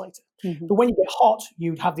an insulator. Mm-hmm. But when you get hot,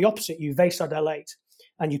 you have the opposite. You vasodilate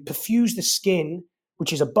and you perfuse the skin,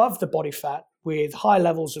 which is above the body fat, with high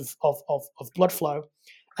levels of blood flow.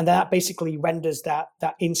 And that basically renders that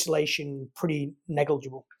insulation pretty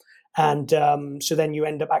negligible. And so then you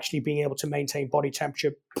end up actually being able to maintain body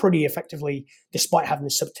temperature pretty effectively despite having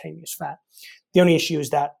the subcutaneous fat. The only issue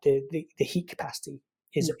is that the heat capacity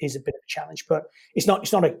is a bit of a challenge, but it's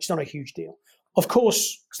not a huge deal. Of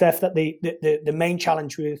course, Steph, that the main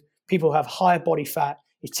challenge with people who have higher body fat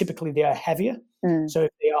is typically they are heavier. So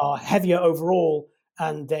if they are heavier overall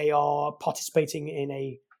and they are participating in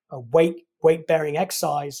a weight-bearing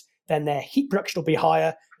exercise, then their heat production will be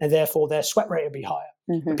higher, and therefore their sweat rate will be higher.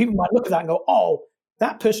 Mm-hmm. But people might look at that and go, oh,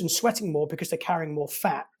 that person's sweating more because they're carrying more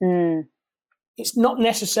fat. It's not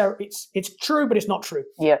necessary. It's true, but it's not true.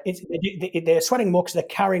 Yeah. They're sweating more because they're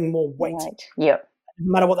carrying more weight. Right. Yeah.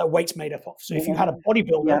 No matter what that weight's made up of. So if you had a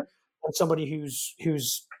bodybuilder and somebody who's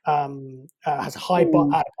has a high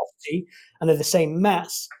adiposity and they're the same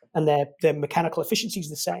mass and their mechanical efficiency is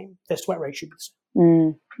the same, their sweat rate should be the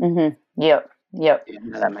same. Mm-hmm. Yep. Yeah,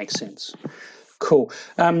 no, that makes sense. Cool.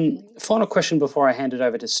 Final question before I hand it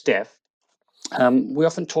over to Steph. We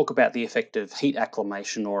often talk about the effect of heat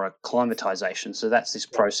acclimation or acclimatization. So that's this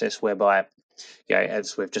process whereby,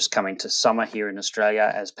 as we've just come into summer here in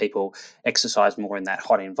Australia, as people exercise more in that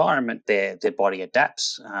hot environment, their body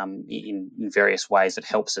adapts in various ways that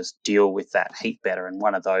helps us deal with that heat better. And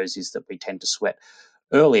one of those is that we tend to sweat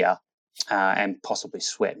earlier and possibly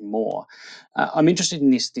sweat more. I'm interested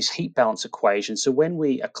in this heat balance equation. So when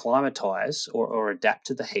we acclimatize or adapt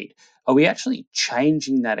to the heat, are we actually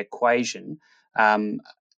changing that equation?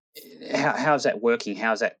 How's that working?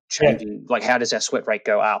 How's that changing? Like, how does our sweat rate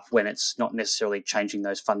go up when it's not necessarily changing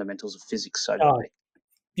those fundamentals of physics, so to speak?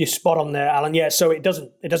 You're spot on there, Alan. Yeah, so it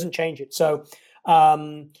doesn't change it. So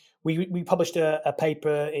we published a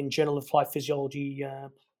paper in Journal of Applied Physiology.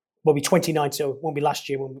 Will be 2019, so it won't be last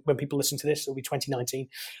year when people listen to this. It'll be 2019.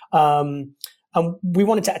 And we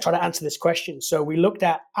wanted to try to answer this question. So we looked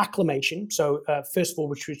at acclimation. So first of all,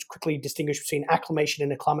 which was quickly distinguished between acclimation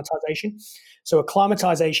and acclimatization. So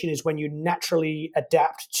acclimatization is when you naturally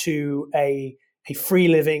adapt to a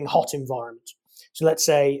free-living hot environment. So let's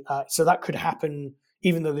say, so that could happen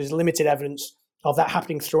even though there's limited evidence of that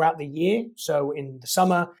happening throughout the year. So in the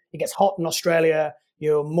summer, it gets hot in Australia.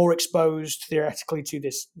 You're more exposed theoretically to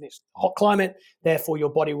this hot climate. Therefore, your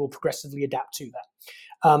body will progressively adapt to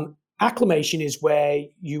that. Acclimation is where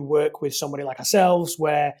you work with somebody like ourselves,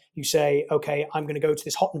 where you say, okay, I'm going to go to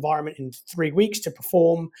this hot environment in 3 weeks to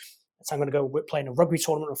perform. So I'm going to go play in a rugby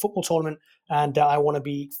tournament or a football tournament, and I want to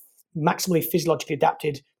be maximally physiologically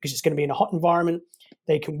adapted because it's going to be in a hot environment.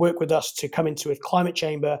 They can work with us to come into a climate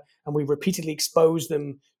chamber, and we repeatedly expose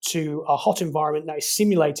them to a hot environment that is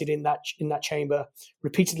simulated in that chamber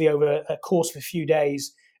repeatedly over a course of a few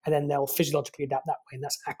days, and then they'll physiologically adapt that way, and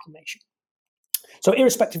that's acclimation. So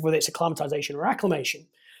irrespective of whether it's acclimatization or acclimation,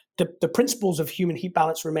 the principles of human heat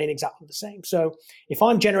balance remain exactly the same. So if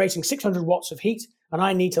I'm generating 600 watts of heat and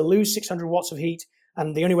I need to lose 600 watts of heat,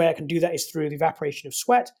 and the only way I can do that is through the evaporation of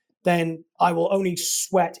sweat, then I will only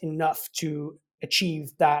sweat enough to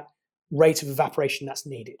achieve that rate of evaporation that's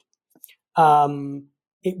needed.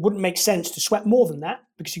 It wouldn't make sense to sweat more than that,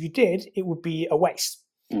 because if you did, it would be a waste,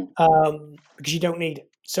 because you don't need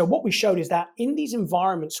it. So what we showed is that in these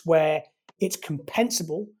environments where it's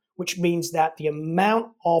compensable, which means that the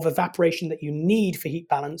amount of evaporation that you need for heat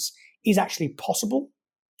balance is actually possible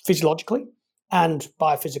physiologically and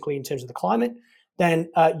biophysically in terms of the climate,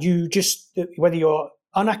 then you just, whether you're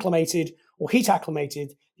unacclimated or heat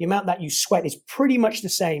acclimated, the amount that you sweat is pretty much the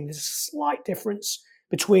same. There's a slight difference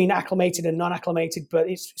between acclimated and non-acclimated, but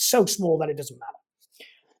it's so small that it doesn't matter.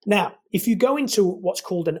 Now, if you go into what's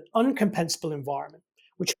called an uncompensable environment,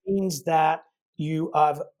 which means that your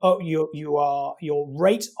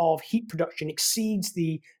rate of heat production exceeds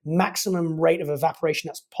the maximum rate of evaporation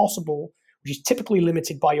that's possible, which is typically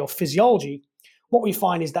limited by your physiology, what we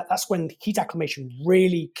find is that that's when heat acclimation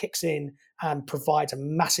really kicks in and provides a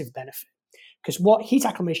massive benefit. Because what heat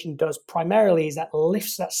acclimation does primarily is that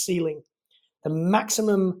lifts that ceiling. The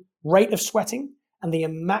maximum rate of sweating and the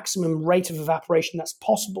maximum rate of evaporation that's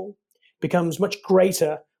possible becomes much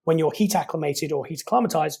greater when you're heat acclimated or heat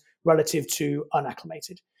acclimatized relative to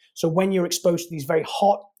unacclimated. So when you're exposed to these very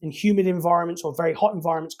hot and humid environments, or very hot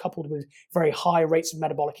environments coupled with very high rates of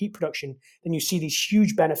metabolic heat production, then you see these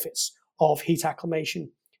huge benefits of heat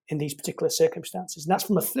acclimation in these particular circumstances. And that's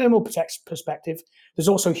from a thermal perspective. There's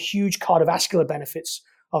also huge cardiovascular benefits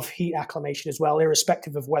of heat acclimation as well,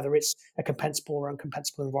 irrespective of whether it's a compensable or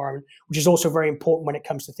uncompensable environment, which is also very important when it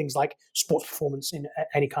comes to things like sports performance in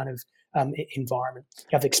any kind of environment. You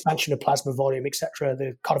have the expansion of plasma volume, etc.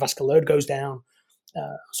 The cardiovascular load goes down,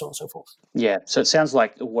 so on and so forth. Yeah, so it sounds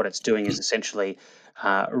like what it's doing is essentially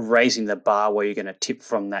raising the bar where you're going to tip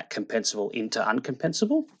from that compensable into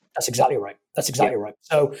uncompensable. That's exactly right. Right.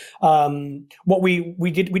 So what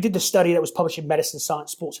we did the study that was published in Medicine,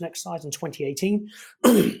 Science, Sports and Exercise in 2018,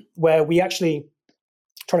 where we actually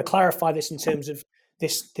try to clarify this in terms of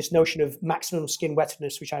this notion of maximum skin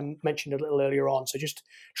wetness, which I mentioned a little earlier on. So just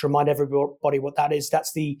to remind everybody what that is,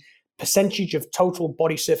 that's the percentage of total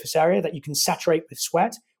body surface area that you can saturate with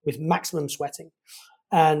sweat with maximum sweating.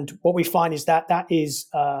 And what we find is that is,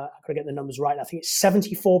 I've got to get the numbers right, I think it's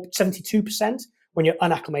 72% when you're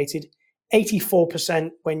unacclimated, 84%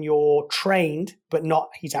 when you're trained but not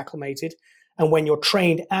heat acclimated, and when you're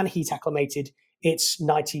trained and heat acclimated, it's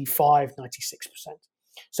 95, 96%.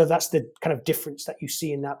 So that's the kind of difference that you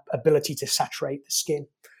see in that ability to saturate the skin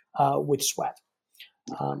with sweat.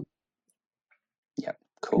 Yep,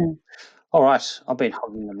 cool. All right, I've been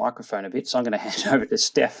hogging the microphone a bit, so I'm going to hand over to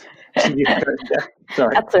Steph. Sorry.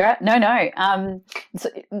 That's all right. No. So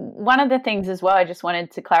one of the things as well, I just wanted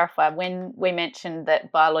to clarify, when we mentioned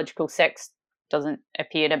that biological sex doesn't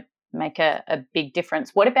appear to make a big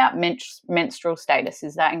difference, what about menstrual status?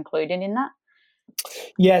 Is that included in that?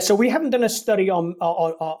 Yeah, so we haven't done a study on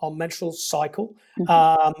menstrual cycle,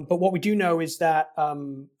 but what we do know is that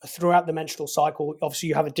throughout the menstrual cycle, obviously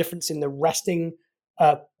you have a difference in the resting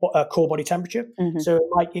core body temperature. So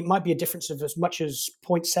it might be a difference of as much as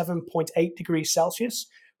 0.7, 0.8 degrees Celsius,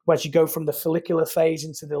 as you go from the follicular phase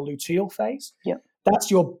into the luteal phase. Yep. That's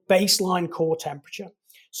your baseline core temperature.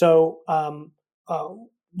 So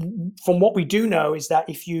from what we do know is that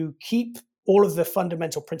if you keep all of the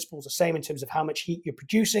fundamental principles the same in terms of how much heat you're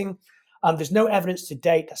producing, there's no evidence to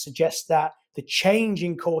date that suggests that the change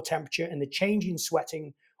in core temperature and the change in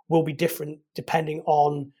sweating will be different depending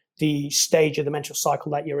on the stage of the menstrual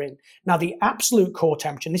cycle that you're in. Now, the absolute core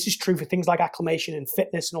temperature, and this is true for things like acclimation and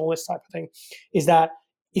fitness and all this type of thing, is that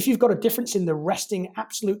if you've got a difference in the resting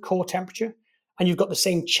absolute core temperature and you've got the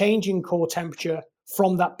same change in core temperature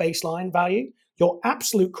from that baseline value, your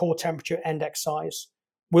absolute core temperature index size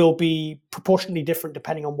will be proportionally different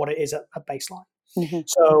depending on what it is at baseline.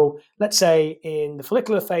 So let's say in the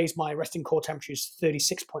follicular phase, my resting core temperature is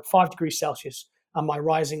 36.5 degrees Celsius and my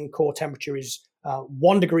rising core temperature is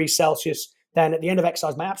 1 degree Celsius. Then at the end of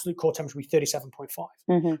exercise, my absolute core temperature will be 37.5.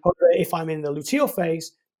 However, if I'm in the luteal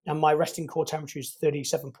phase and my resting core temperature is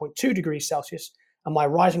 37.2 degrees Celsius and my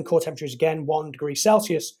rising core temperature is again 1 degree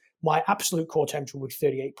Celsius, my absolute core temperature would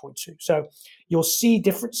be 38.2. So you'll see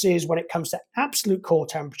differences when it comes to absolute core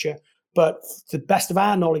temperature, but the best of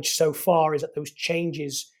our knowledge so far is that those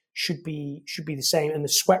changes should be the same and the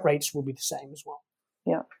sweat rates will be the same as well.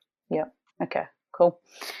 Yeah. Okay, cool.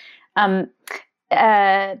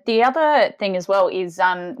 The other thing as well is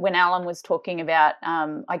when Alan was talking about,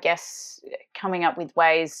 I guess, coming up with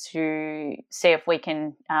ways to see if we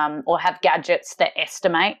can or have gadgets that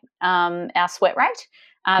estimate our sweat rate.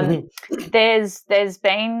 There's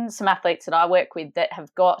been some athletes that I work with that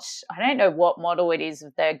have got, I don't know what model it is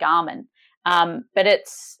of their Garmin, but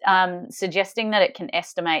it's suggesting that it can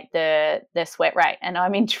estimate their sweat rate. And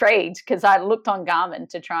I'm intrigued because I looked on Garmin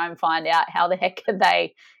to try and find out how the heck are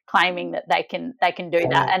they claiming that they can do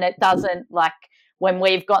that. And it doesn't, like when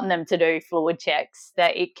we've gotten them to do fluid checks,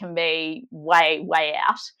 that it can be way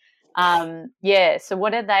out. So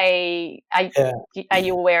what are they, are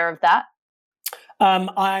you aware of that?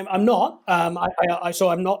 I'm not. I'm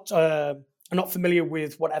not familiar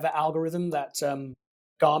with whatever algorithm that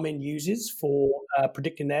Garmin uses for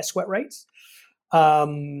predicting their sweat rates.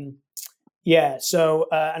 And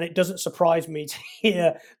it doesn't surprise me to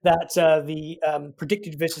hear that the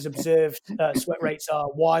predicted versus observed sweat rates are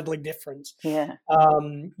widely different.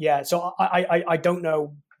 So I don't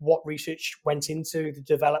know what research went into the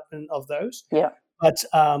development of those. But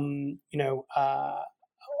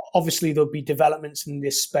obviously there'll be developments in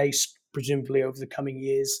this space presumably over the coming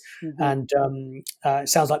years, and it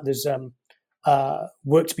sounds like there's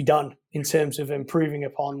work to be done in terms of improving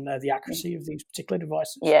upon the accuracy of these particular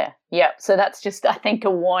devices. So that's just, I think,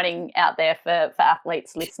 a warning out there for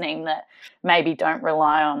athletes listening that maybe don't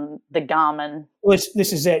rely on the Garmin. Well,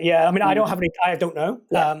 this is it. I mean, I don't know,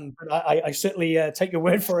 but I certainly take your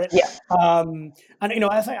word for it. And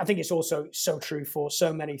I think it's also so true for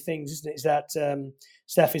so many things, isn't it? Is that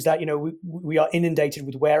Steph, is that we are inundated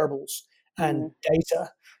with wearables and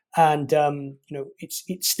data. And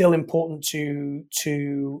it's still important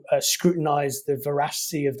to scrutinize the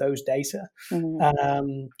veracity of those data.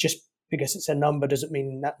 Just because it's a number doesn't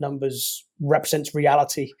mean that numbers represents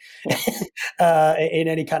reality in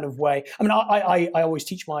any kind of way. I mean, I always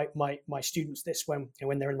teach my students this when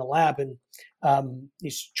they're in the lab, and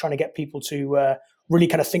is trying to get people to really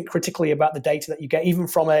kind of think critically about the data that you get, even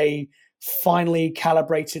from a finely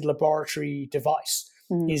calibrated laboratory device.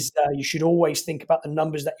 Is you should always think about the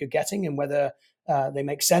numbers that you're getting and whether they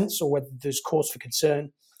make sense or whether there's cause for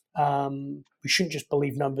concern. We shouldn't just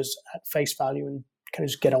believe numbers at face value and kind of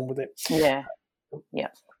just get on with it.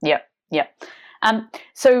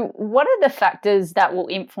 So what are the factors that will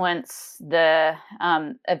influence the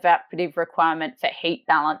evaporative requirement for heat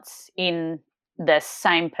balance in the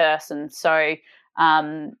same person? So,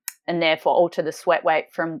 and therefore alter the sweat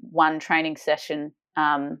weight from one training session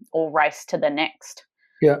or race to the next?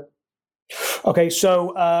 Okay,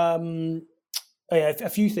 so a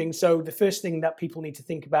few things. So the first thing that people need to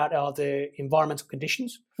think about are the environmental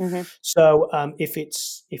conditions. So if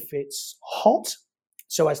it's hot,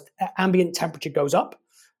 so as ambient temperature goes up,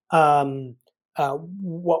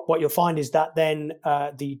 what you'll find is that then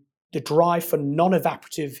the drive for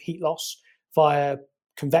non-evaporative heat loss via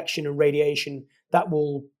convection and radiation, that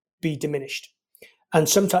will be diminished. And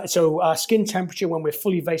sometimes, so our skin temperature when we're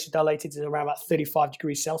fully vasodilated is around about 35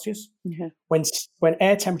 degrees Celsius. When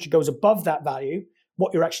air temperature goes above that value,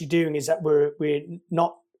 what you're actually doing is that we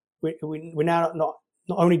now not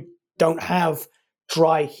only don't have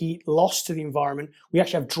dry heat loss to the environment, we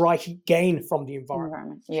actually have dry heat gain from the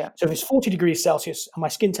environment. So if it's 40 degrees Celsius and my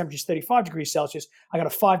skin temperature is 35 degrees Celsius, I got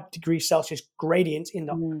a 5 degrees Celsius gradient in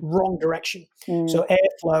the wrong direction. So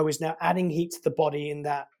airflow is now adding heat to the body in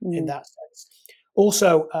that sense.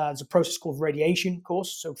 Also, there's a process called radiation, of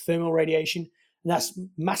course, so thermal radiation, and that's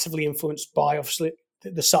massively influenced by, obviously,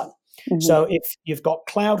 the sun. So if you've got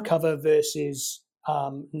cloud cover versus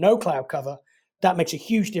no cloud cover, that makes a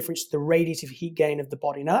huge difference to the radiative heat gain of the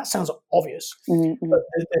body. Now, that sounds obvious, but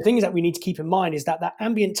the things that we need to keep in mind is that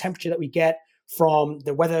ambient temperature that we get from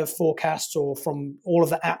the weather forecasts or from all of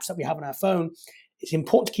the apps that we have on our phone, it's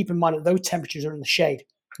important to keep in mind that those temperatures are in the shade.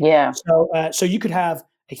 So you could have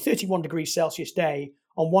a 31 degrees Celsius day.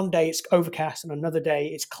 On one day it's overcast, and another day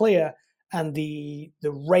it's clear, and the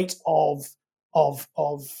rate of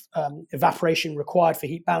evaporation required for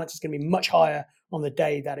heat balance is going to be much higher on the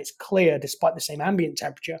day that it's clear, despite the same ambient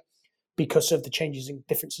temperature, because of the changes in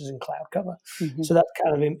differences in cloud cover. So that's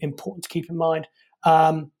kind of important to keep in mind.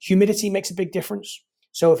 Humidity makes a big difference.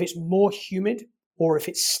 So if it's more humid or if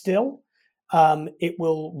it's still, it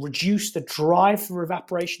will reduce the drive for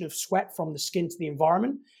evaporation of sweat from the skin to the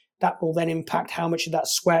environment. That will then impact how much of that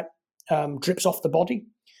sweat drips off the body.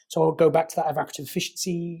 So I'll go back to that evaporative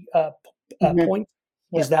efficiency point.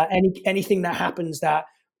 Is that anything that happens that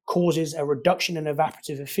causes a reduction in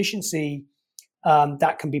evaporative efficiency,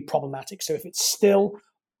 that can be problematic. So if it's still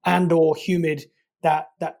and or humid, that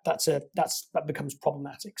becomes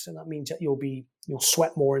problematic. So that means that you'll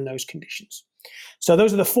sweat more in those conditions. So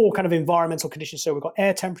those are the four kind of environmental conditions. So we've got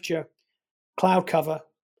air temperature, cloud cover,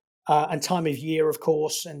 and time of year, of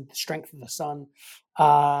course, and the strength of the sun.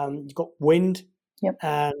 You've got wind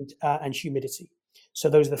and humidity. So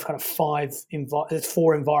those are the kind of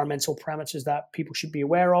four environmental parameters that people should be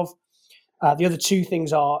aware of. The other two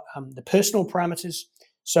things are the personal parameters.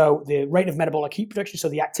 So the rate of metabolic heat production, so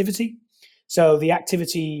the activity. So the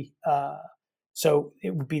activity, so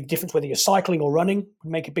it would be the difference whether you're cycling or running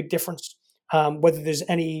would make a big difference. Whether there's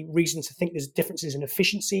any reason to think there's differences in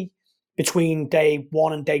efficiency between day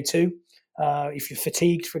 1 and day 2. If you're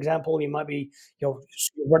fatigued, for example, you might be your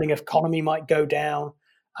running economy might go down.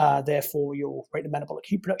 Therefore, your rate of metabolic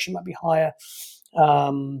heat production might be higher.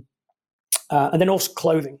 And then also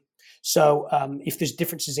clothing. So if there's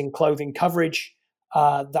differences in clothing coverage,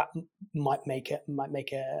 that might make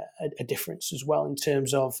a difference as well in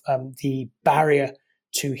terms of the barrier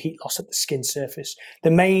to heat loss at the skin surface.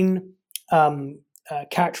 The main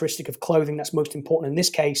characteristic of clothing that's most important in this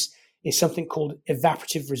case is something called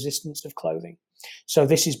evaporative resistance of clothing. So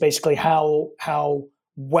this is basically how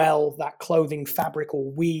well that clothing fabric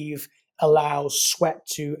or weave allows sweat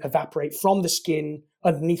to evaporate from the skin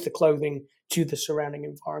underneath the clothing to the surrounding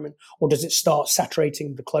environment, or does it start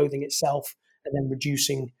saturating the clothing itself and then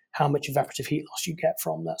reducing how much evaporative heat loss you get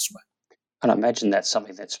from that sweat? And I imagine that's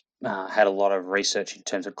something that's had a lot of research in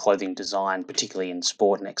terms of clothing design, particularly in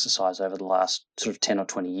sport and exercise over the last sort of 10 or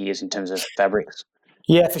 20 years in terms of fabrics.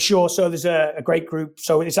 Yeah, for sure. So there's a great group.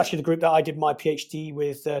 So it's actually the group that I did my PhD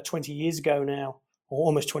with 20 years ago now, or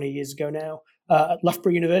almost 20 years ago now, at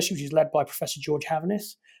Loughborough University, which is led by Professor George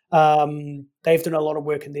Havenith. They've done a lot of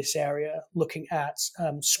work in this area, looking at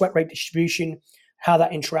sweat rate distribution, how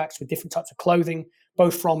that interacts with different types of clothing,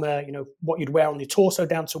 both from what you'd wear on your torso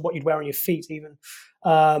down to what you'd wear on your feet even.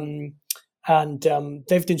 And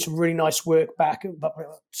they've done some really nice work back about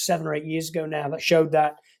 7 or 8 years ago now that showed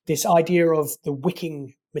that this idea of the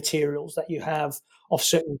wicking materials that you have of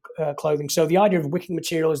certain clothing. So the idea of wicking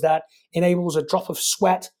material is that enables a drop of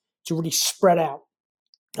sweat to really spread out.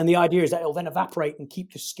 And the idea is that it'll then evaporate and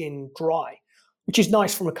keep the skin dry, which is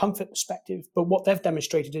nice from a comfort perspective. But what they've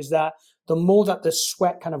demonstrated is that the more that the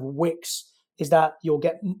sweat kind of wicks, is that you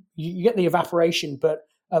get the evaporation, but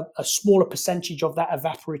a smaller percentage of that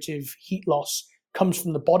evaporative heat loss comes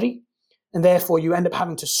from the body. And therefore, you end up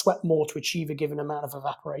having to sweat more to achieve a given amount of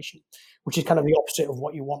evaporation, which is kind of the opposite of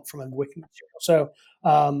what you want from a wicking material. So,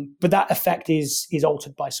 but that effect is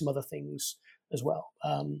altered by some other things as well.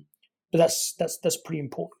 But that's a pretty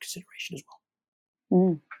important consideration as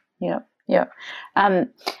well. Yeah.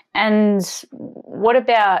 And what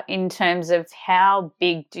about in terms of how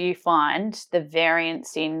big do you find the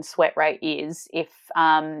variance in sweat rate is if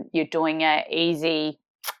you're doing an easy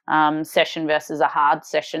session versus a hard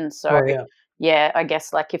session? So, I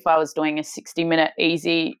guess like if I was doing a 60-minute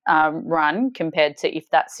easy run compared to if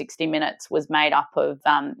that 60 minutes was made up of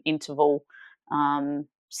interval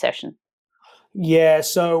session. Yeah,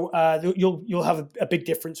 so you'll have a big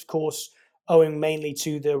difference, of course, owing mainly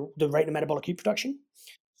to the rate of metabolic heat production.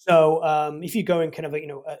 So if you go in kind of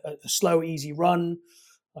a slow, easy run,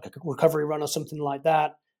 like a recovery run or something like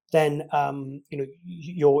that, then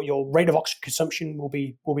your rate of oxygen consumption will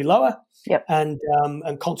be lower, and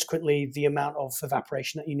consequently the amount of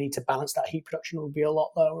evaporation that you need to balance that heat production will be a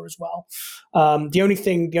lot lower as well. The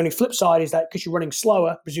only flip side is that because you're running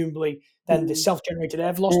slower, presumably, then the self-generated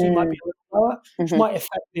air velocity might be a little lower, which might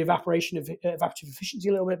affect the evaporative efficiency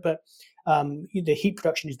a little bit, but the heat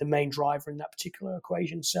production is the main driver in that particular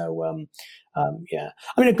equation. So, I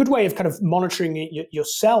mean, a good way of kind of monitoring it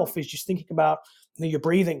yourself is just thinking about your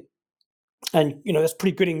breathing, and that's a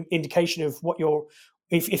pretty good indication of what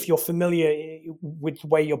if you're familiar with the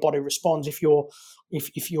way your body responds. If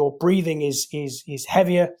your breathing is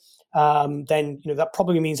heavier, then that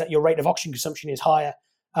probably means that your rate of oxygen consumption is higher,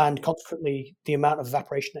 and consequently the amount of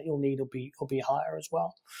evaporation that you'll need will be higher as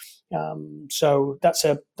well. So that's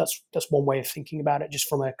one way of thinking about it, just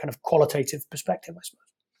from a kind of qualitative perspective, I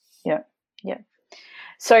suppose. Yeah.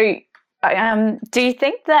 So, do you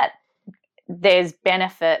think that there's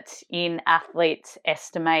benefit in athletes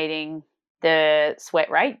estimating the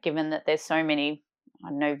sweat rate, given that there's so many,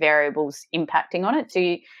 variables impacting on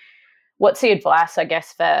it? What's the advice, I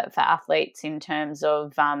guess, for athletes in terms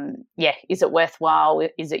of, is it worthwhile?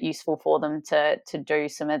 Is it useful for them to do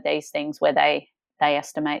some of these things where they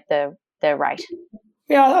estimate their rate?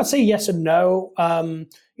 Yeah, I'd say yes and no.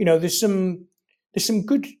 There's some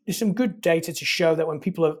good data to show that when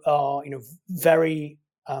people are very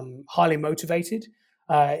highly motivated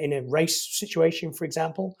in a race situation, for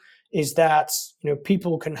example, is that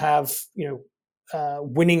people can have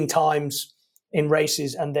winning times in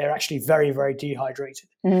races and they're actually very, very dehydrated.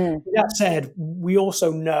 With that said, we also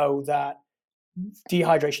know that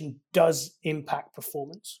dehydration does impact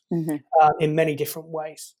performance Mm-hmm. in many different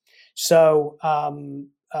ways. So,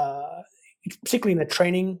 particularly in the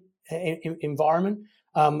training environment,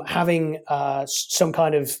 having some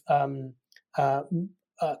kind of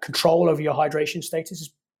control over your hydration status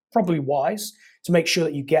is probably wise to make sure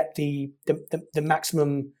that you get the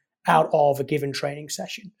maximum out of a given training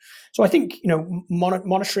session. So I think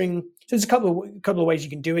monitoring. So there's a couple of ways you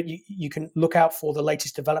can do it. You can look out for the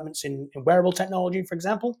latest developments in wearable technology, for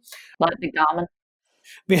example. Like the Garmin.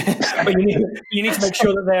 But you need to make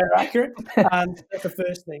sure that they're accurate. That's the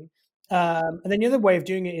first thing. And then the other way of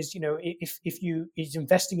doing it is, if you is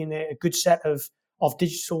investing in a good set of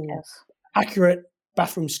digital Yes. accurate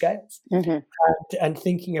bathroom scales, Mm-hmm. and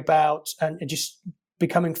thinking about and just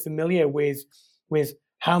becoming familiar with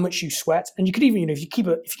how much you sweat. And you could even, if you keep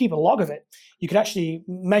a log of it, you could actually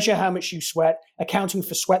measure how much you sweat, accounting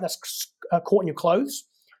for sweat that's caught in your clothes,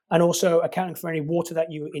 and also accounting for any water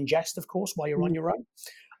that you ingest, of course, while you're on your run.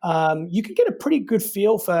 You can get a pretty good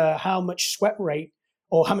feel for how much sweat rate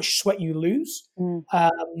or how much sweat you lose,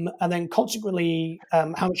 and then consequently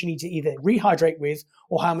how much you need to either rehydrate with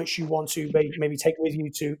or how much you want to maybe take with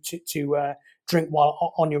you to drink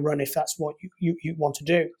while on your run, if that's what you want to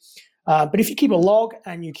do. But if you keep a log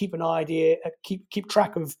and you keep an idea, keep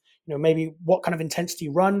track of maybe what kind of intensity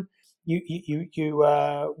run you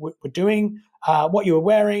were doing, what you were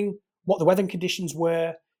wearing, what the weather conditions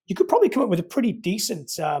were, you could probably come up with a pretty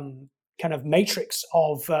decent kind of matrix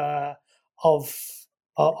of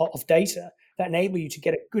data that enable you to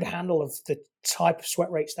get a good handle of the type of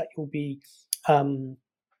sweat rates that you'll be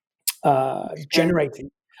generating,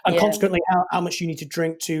 and consequently how much you need to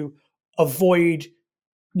drink to avoid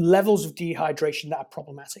levels of dehydration that are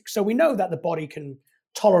problematic. So we know that the body can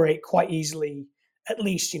tolerate quite easily at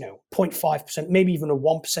least 0.5%, maybe even a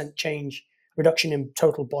 1% change reduction in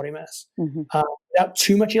total body mass, without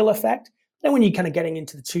too much ill effect. Then when you're kind of getting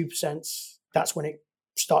into the 2%, that's when it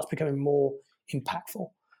starts becoming more impactful.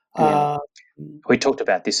 We talked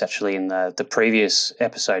about this actually in the previous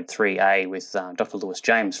episode 3A with Dr. Lewis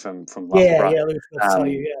James from Loughborough.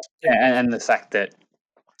 And the fact that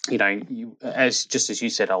as you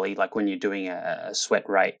said, Ollie, like when you're doing a sweat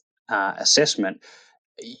rate assessment,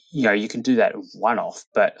 you can do that one-off,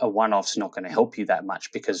 but a one-off's not going to help you that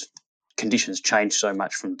much because conditions change so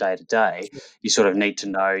much from day to day. You sort of need to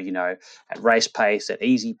know, at race pace, at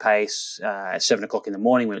easy pace, at 7 o'clock in the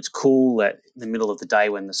morning when it's cool, at the middle of the day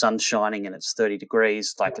when the sun's shining and it's 30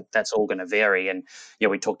 degrees, that's all going to vary. And,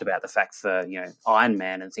 we talked about the fact for,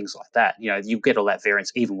 Ironman and things like that, you get all that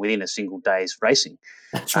variance even within a single day's racing.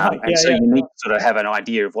 That's right. You need to sort of have an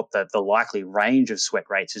idea of what the likely range of sweat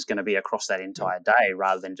rates is going to be across that entire day,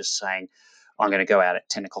 rather than just saying, I'm going to go out at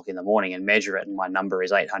 10 o'clock in the morning and measure it, and my number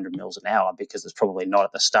is 800 mils an hour, because it's probably not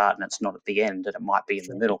at the start and it's not at the end, and it might be in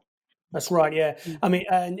the middle. That's right. Yeah. I mean,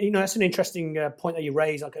 and that's an interesting point that you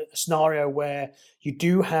raise, like a scenario where you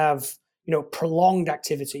do have, prolonged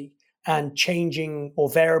activity and changing or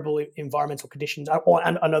variable environmental conditions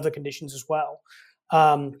and other conditions as well.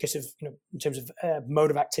 Because of, in terms of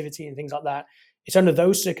mode of activity and things like that, it's under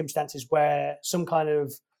those circumstances where some kind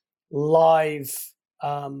of live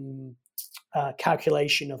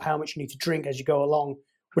calculation of how much you need to drink as you go along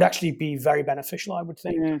would actually be very beneficial, I would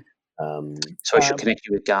think. So I should connect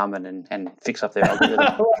you with Garmin and fix up their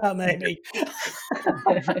algorithm. Well, maybe.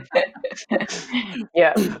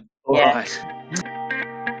 Yeah. All right.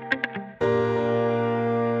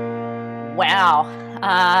 Wow.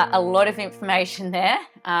 A lot of information there,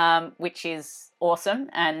 which is awesome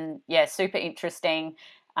and super interesting.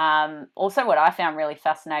 Also, what I found really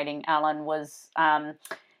fascinating, Alan, was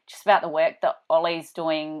just about the work that Ollie's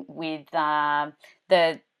doing with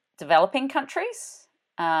the developing countries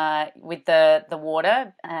with the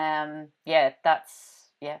water.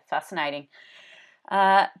 That's fascinating.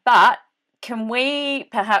 But can we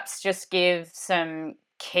perhaps just give some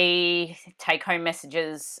key take-home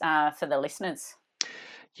messages for the listeners?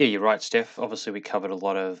 Yeah, you're right, Steph. Obviously, we covered a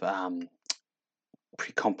lot of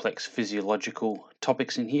pretty complex physiological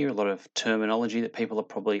topics in here, a lot of terminology that people are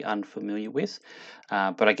probably unfamiliar with.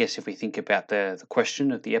 But I guess if we think about the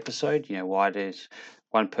question of the episode, why does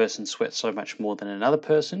one person sweat so much more than another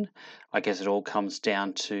person? I guess it all comes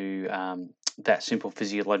down to that simple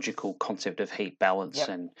physiological concept of heat balance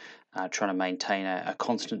and trying to maintain a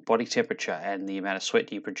constant body temperature, and the amount of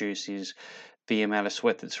sweat you produce is the amount of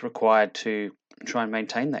sweat that's required to try and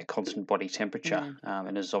maintain that constant body temperature.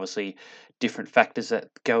 And there's obviously different factors that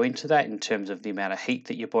go into that in terms of the amount of heat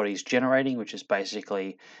that your body's generating, which is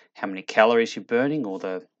basically how many calories you're burning or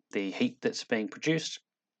the heat that's being produced.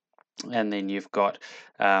 And then you've got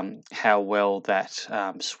how well that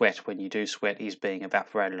sweat, when you do sweat, is being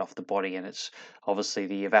evaporated off the body. And it's obviously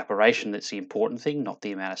the evaporation that's the important thing, not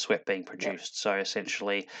the amount of sweat being produced. So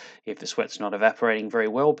essentially, if the sweat's not evaporating very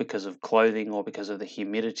well because of clothing or because of the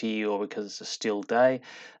humidity or because it's a still day,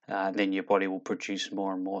 then your body will produce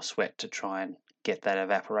more and more sweat to try and get that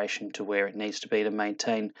evaporation to where it needs to be to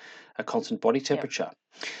maintain a constant body temperature.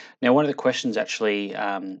 Now, one of the questions actually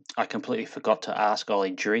I completely forgot to ask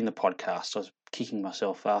Ollie during the podcast. I was kicking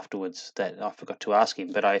myself afterwards that I forgot to ask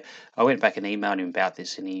him, but I went back and emailed him about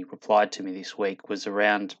this, and he replied to me this week, was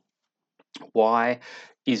around why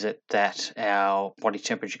is it that our body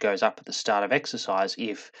temperature goes up at the start of exercise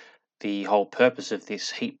if the whole purpose of this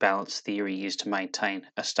heat balance theory is to maintain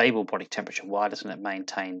a stable body temperature? Why doesn't it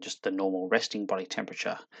maintain just the normal resting body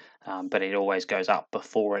temperature, but it always goes up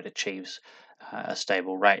before it achieves a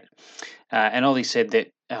stable rate? And Ollie said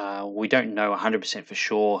that we don't know 100% for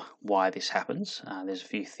sure why this happens. There's a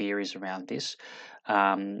few theories around this.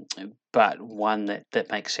 But one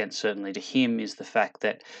that makes sense certainly to him is the fact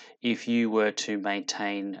that if you were to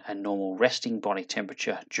maintain a normal resting body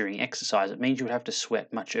temperature during exercise, it means you would have to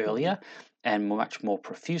sweat much earlier and much more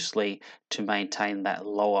profusely to maintain that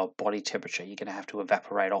lower body temperature. You're going to have to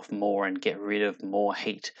evaporate off more and get rid of more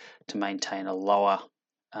heat to maintain a lower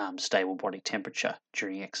stable body temperature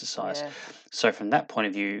during exercise. Yeah. So from that point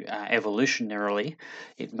of view, evolutionarily,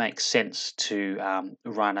 it makes sense to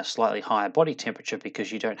run a slightly higher body temperature because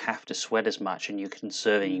you don't have to sweat as much and you're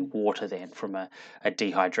conserving water then from a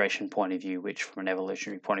dehydration point of view, which from an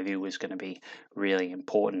evolutionary point of view is going to be really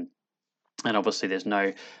important. And obviously, there's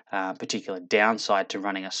no particular downside to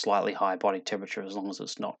running a slightly higher body temperature as long as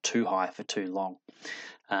it's not too high for too long.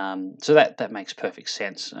 So that makes perfect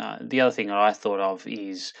sense. The other thing that I thought of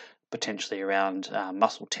is potentially around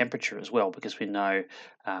muscle temperature as well, because we know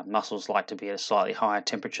muscles like to be at a slightly higher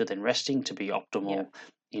temperature than resting to be optimal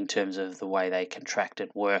in terms of the way they contract and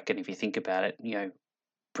work. And if you think about it,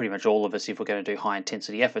 pretty much all of us, if we're going to do high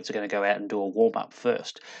intensity efforts, are going to go out and do a warm up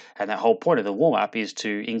first. And that whole point of the warm up is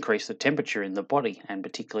to increase the temperature in the body and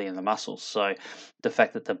particularly in the muscles. So the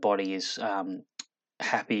fact that the body is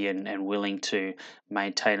happy and willing to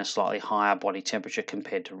maintain a slightly higher body temperature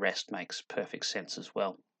compared to rest makes perfect sense as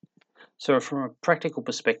well. So, from a practical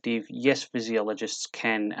perspective, yes, physiologists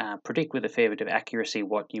can predict with a fair bit of accuracy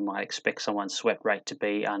what you might expect someone's sweat rate to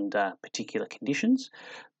be under particular conditions.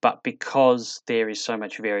 But because there is so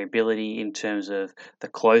much variability in terms of the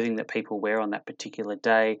clothing that people wear on that particular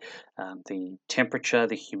day, the temperature,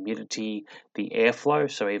 the humidity, the airflow.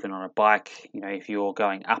 So, even on a bike, if you're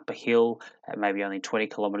going up a hill at maybe only 20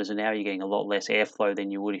 kilometers an hour, you're getting a lot less airflow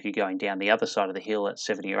than you would if you're going down the other side of the hill at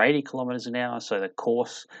 70 or 80 kilometers an hour. So, the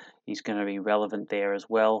course is going to be relevant there as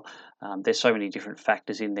well. There's so many different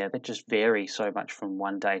factors in there that just vary so much from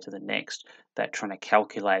one day to the next that trying to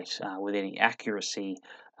calculate with any accuracy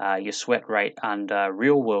your sweat rate under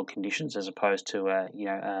real world conditions as opposed to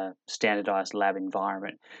a standardized lab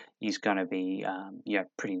environment is going to be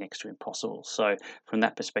pretty next to impossible. So from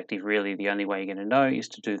that perspective, really the only way you're going to know is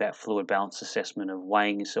to do that fluid balance assessment of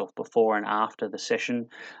weighing yourself before and after the session,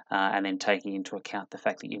 and then taking into account the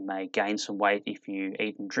fact that you may gain some weight if you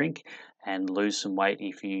eat and drink and lose some weight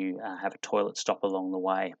if you have a toilet stop along the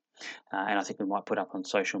way. And I think we might put up on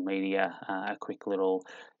social media a quick little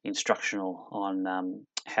instructional on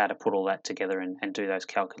how to put all that together and do those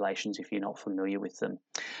calculations if you're not familiar with them.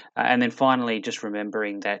 And then finally, just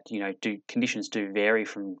remembering that conditions do vary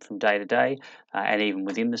from day to day, and even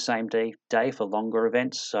within the same day for longer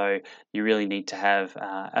events. So you really need to have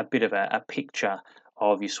a bit of a picture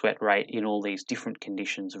of your sweat rate in all these different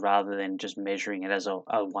conditions rather than just measuring it as a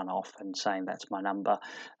one-off and saying that's my number.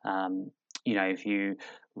 If you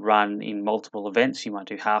run in multiple events, you might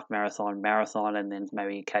do half marathon, marathon, and then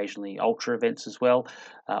maybe occasionally ultra events as well.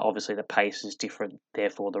 Obviously, the pace is different,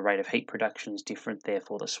 therefore the rate of heat production is different,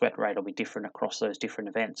 therefore the sweat rate will be different across those different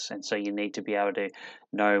events. And so you need to be able to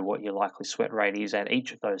know what your likely sweat rate is at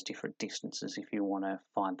each of those different distances if you want to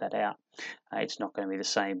find that out. It's not going to be the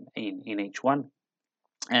same in each one.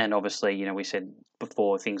 And obviously, we said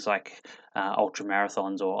before things like ultra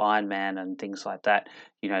marathons or Ironman and things like that,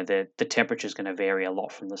 the temperature is going to vary a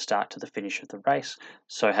lot from the start to the finish of the race.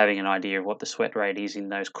 So having an idea of what the sweat rate is in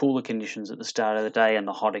those cooler conditions at the start of the day and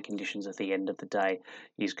the hotter conditions at the end of the day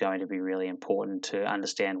is going to be really important to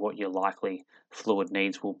understand what your likely fluid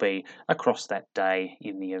needs will be across that day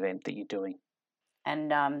in the event that you're doing.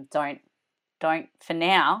 And don't for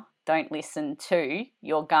now, don't listen to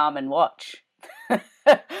your Garmin watch.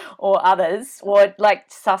 or others, or like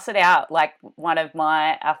suss it out, like one of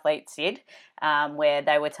my athletes did, where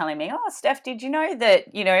they were telling me, oh, Steph, did you know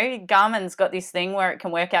that, Garmin's got this thing where it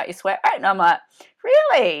can work out your sweat rate? And I'm like,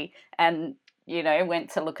 really? And,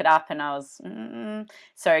 went to look it up, and I was,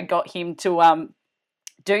 so I got him to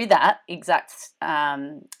do that exact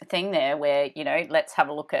thing there where, let's have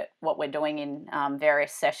a look at what we're doing in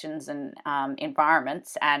various sessions and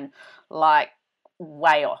environments, and like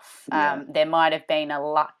way off. There might have been a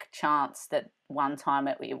luck chance that one time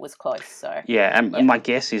it was close. So and my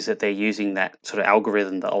guess is that they're using that sort of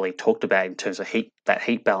algorithm that Ollie talked about in terms of that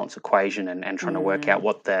heat balance equation, and trying to work out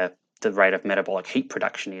what the rate of metabolic heat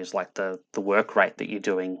production is, like the work rate that you're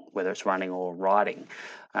doing, whether it's running or riding,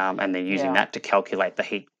 and then using that to calculate the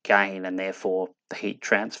heat gain and therefore the heat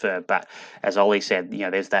transfer. But as Ollie said,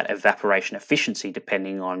 there's that evaporation efficiency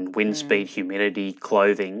depending on wind speed, humidity,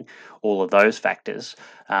 clothing, all of those factors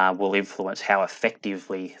will influence how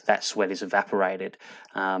effectively that sweat is evaporated.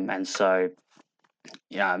 And so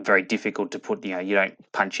very difficult to put, you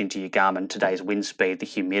don't punch into your Garmin today's wind speed, the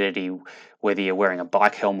humidity, whether you're wearing a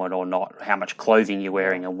bike helmet or not, how much clothing you're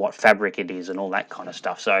wearing and what fabric it is and all that kind of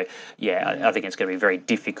stuff. So, I think it's going to be very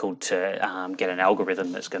difficult to get an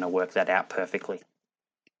algorithm that's going to work that out perfectly.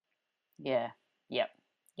 Yeah.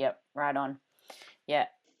 Yep. Right on. Yeah.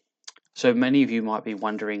 So many of you might be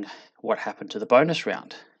wondering what happened to the bonus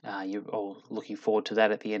round. You're all looking forward to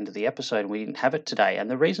that at the end of the episode, and we didn't have it today. And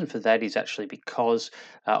the reason for that is actually because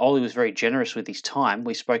Ollie was very generous with his time.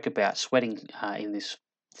 We spoke about sweating in this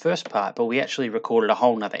first part, but we actually recorded a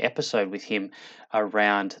whole nother episode with him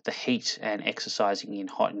around the heat and exercising in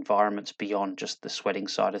hot environments beyond just the sweating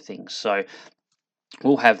side of things. So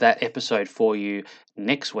we'll have that episode for you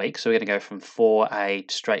next week. So we're going to go from 4A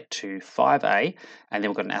straight to 5A, and then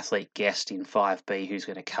we've got an athlete guest in 5B who's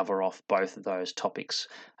going to cover off both of those topics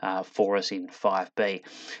for us in 5B.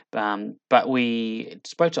 But we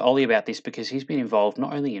spoke to Ollie about this because he's been involved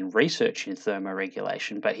not only in research in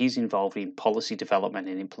thermoregulation, but he's involved in policy development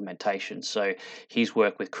and implementation. So he's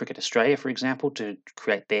worked with Cricket Australia, for example, to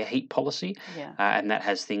create their heat policy, and that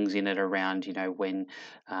has things in it around, when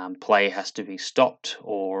play has to be stopped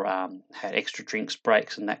or had extra drinks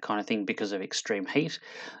breaks and that kind of thing because of extreme heat.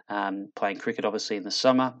 Playing cricket, obviously, in the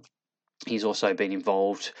summer. He's also been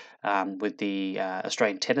involved with the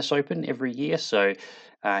Australian Tennis Open every year. So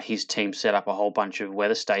his team set up a whole bunch of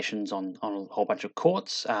weather stations on a whole bunch of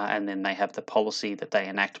courts, and then they have the policy that they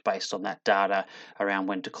enact based on that data around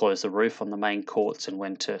when to close the roof on the main courts and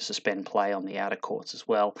when to suspend play on the outer courts as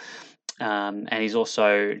well. And he's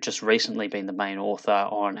also just recently been the main author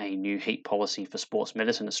on a new heat policy for Sports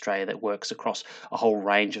Medicine Australia that works across a whole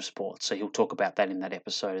range of sports. So he'll talk about that in that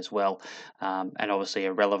episode as well. And obviously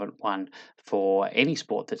a relevant one for any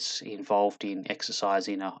sport that's involved in exercise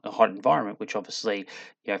in a hot environment, which obviously,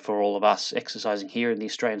 for all of us exercising here in the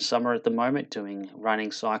Australian summer at the moment, doing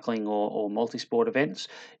running, cycling or multi-sport events,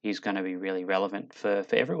 is going to be really relevant for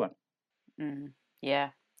everyone.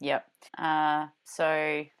 Yep.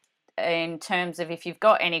 So in terms of if you've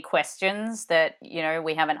got any questions that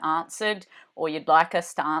we haven't answered or you'd like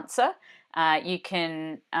us to answer, you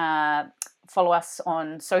can follow us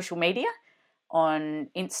on social media on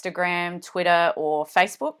Instagram, Twitter or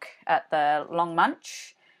Facebook at the Long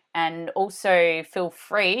Munch, and also feel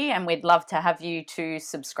free, and we'd love to have you to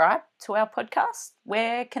subscribe to our podcast.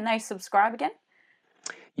 Where can they subscribe again?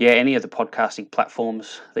 Any of the podcasting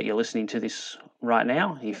platforms that you're listening to this right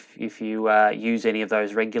now. If you use any of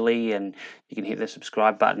those regularly, and you can hit the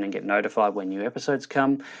subscribe button and get notified when new episodes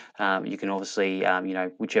come. You can obviously,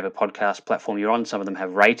 whichever podcast platform you're on, some of them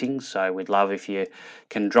have ratings. So we'd love if you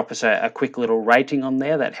can drop us a quick little rating on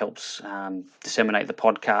there. That helps disseminate the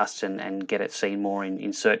podcast and get it seen more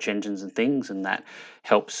in search engines and things. And that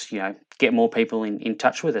helps, get more people in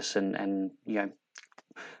touch with us and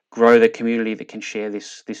grow the community that can share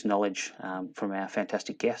this knowledge from our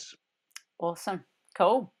fantastic guests. Awesome.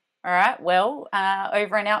 Cool. All right. Well,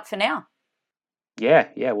 over and out for now. Yeah.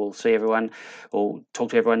 We'll see everyone. We'll talk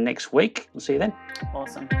to everyone next week. We'll see you then.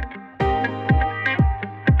 Awesome.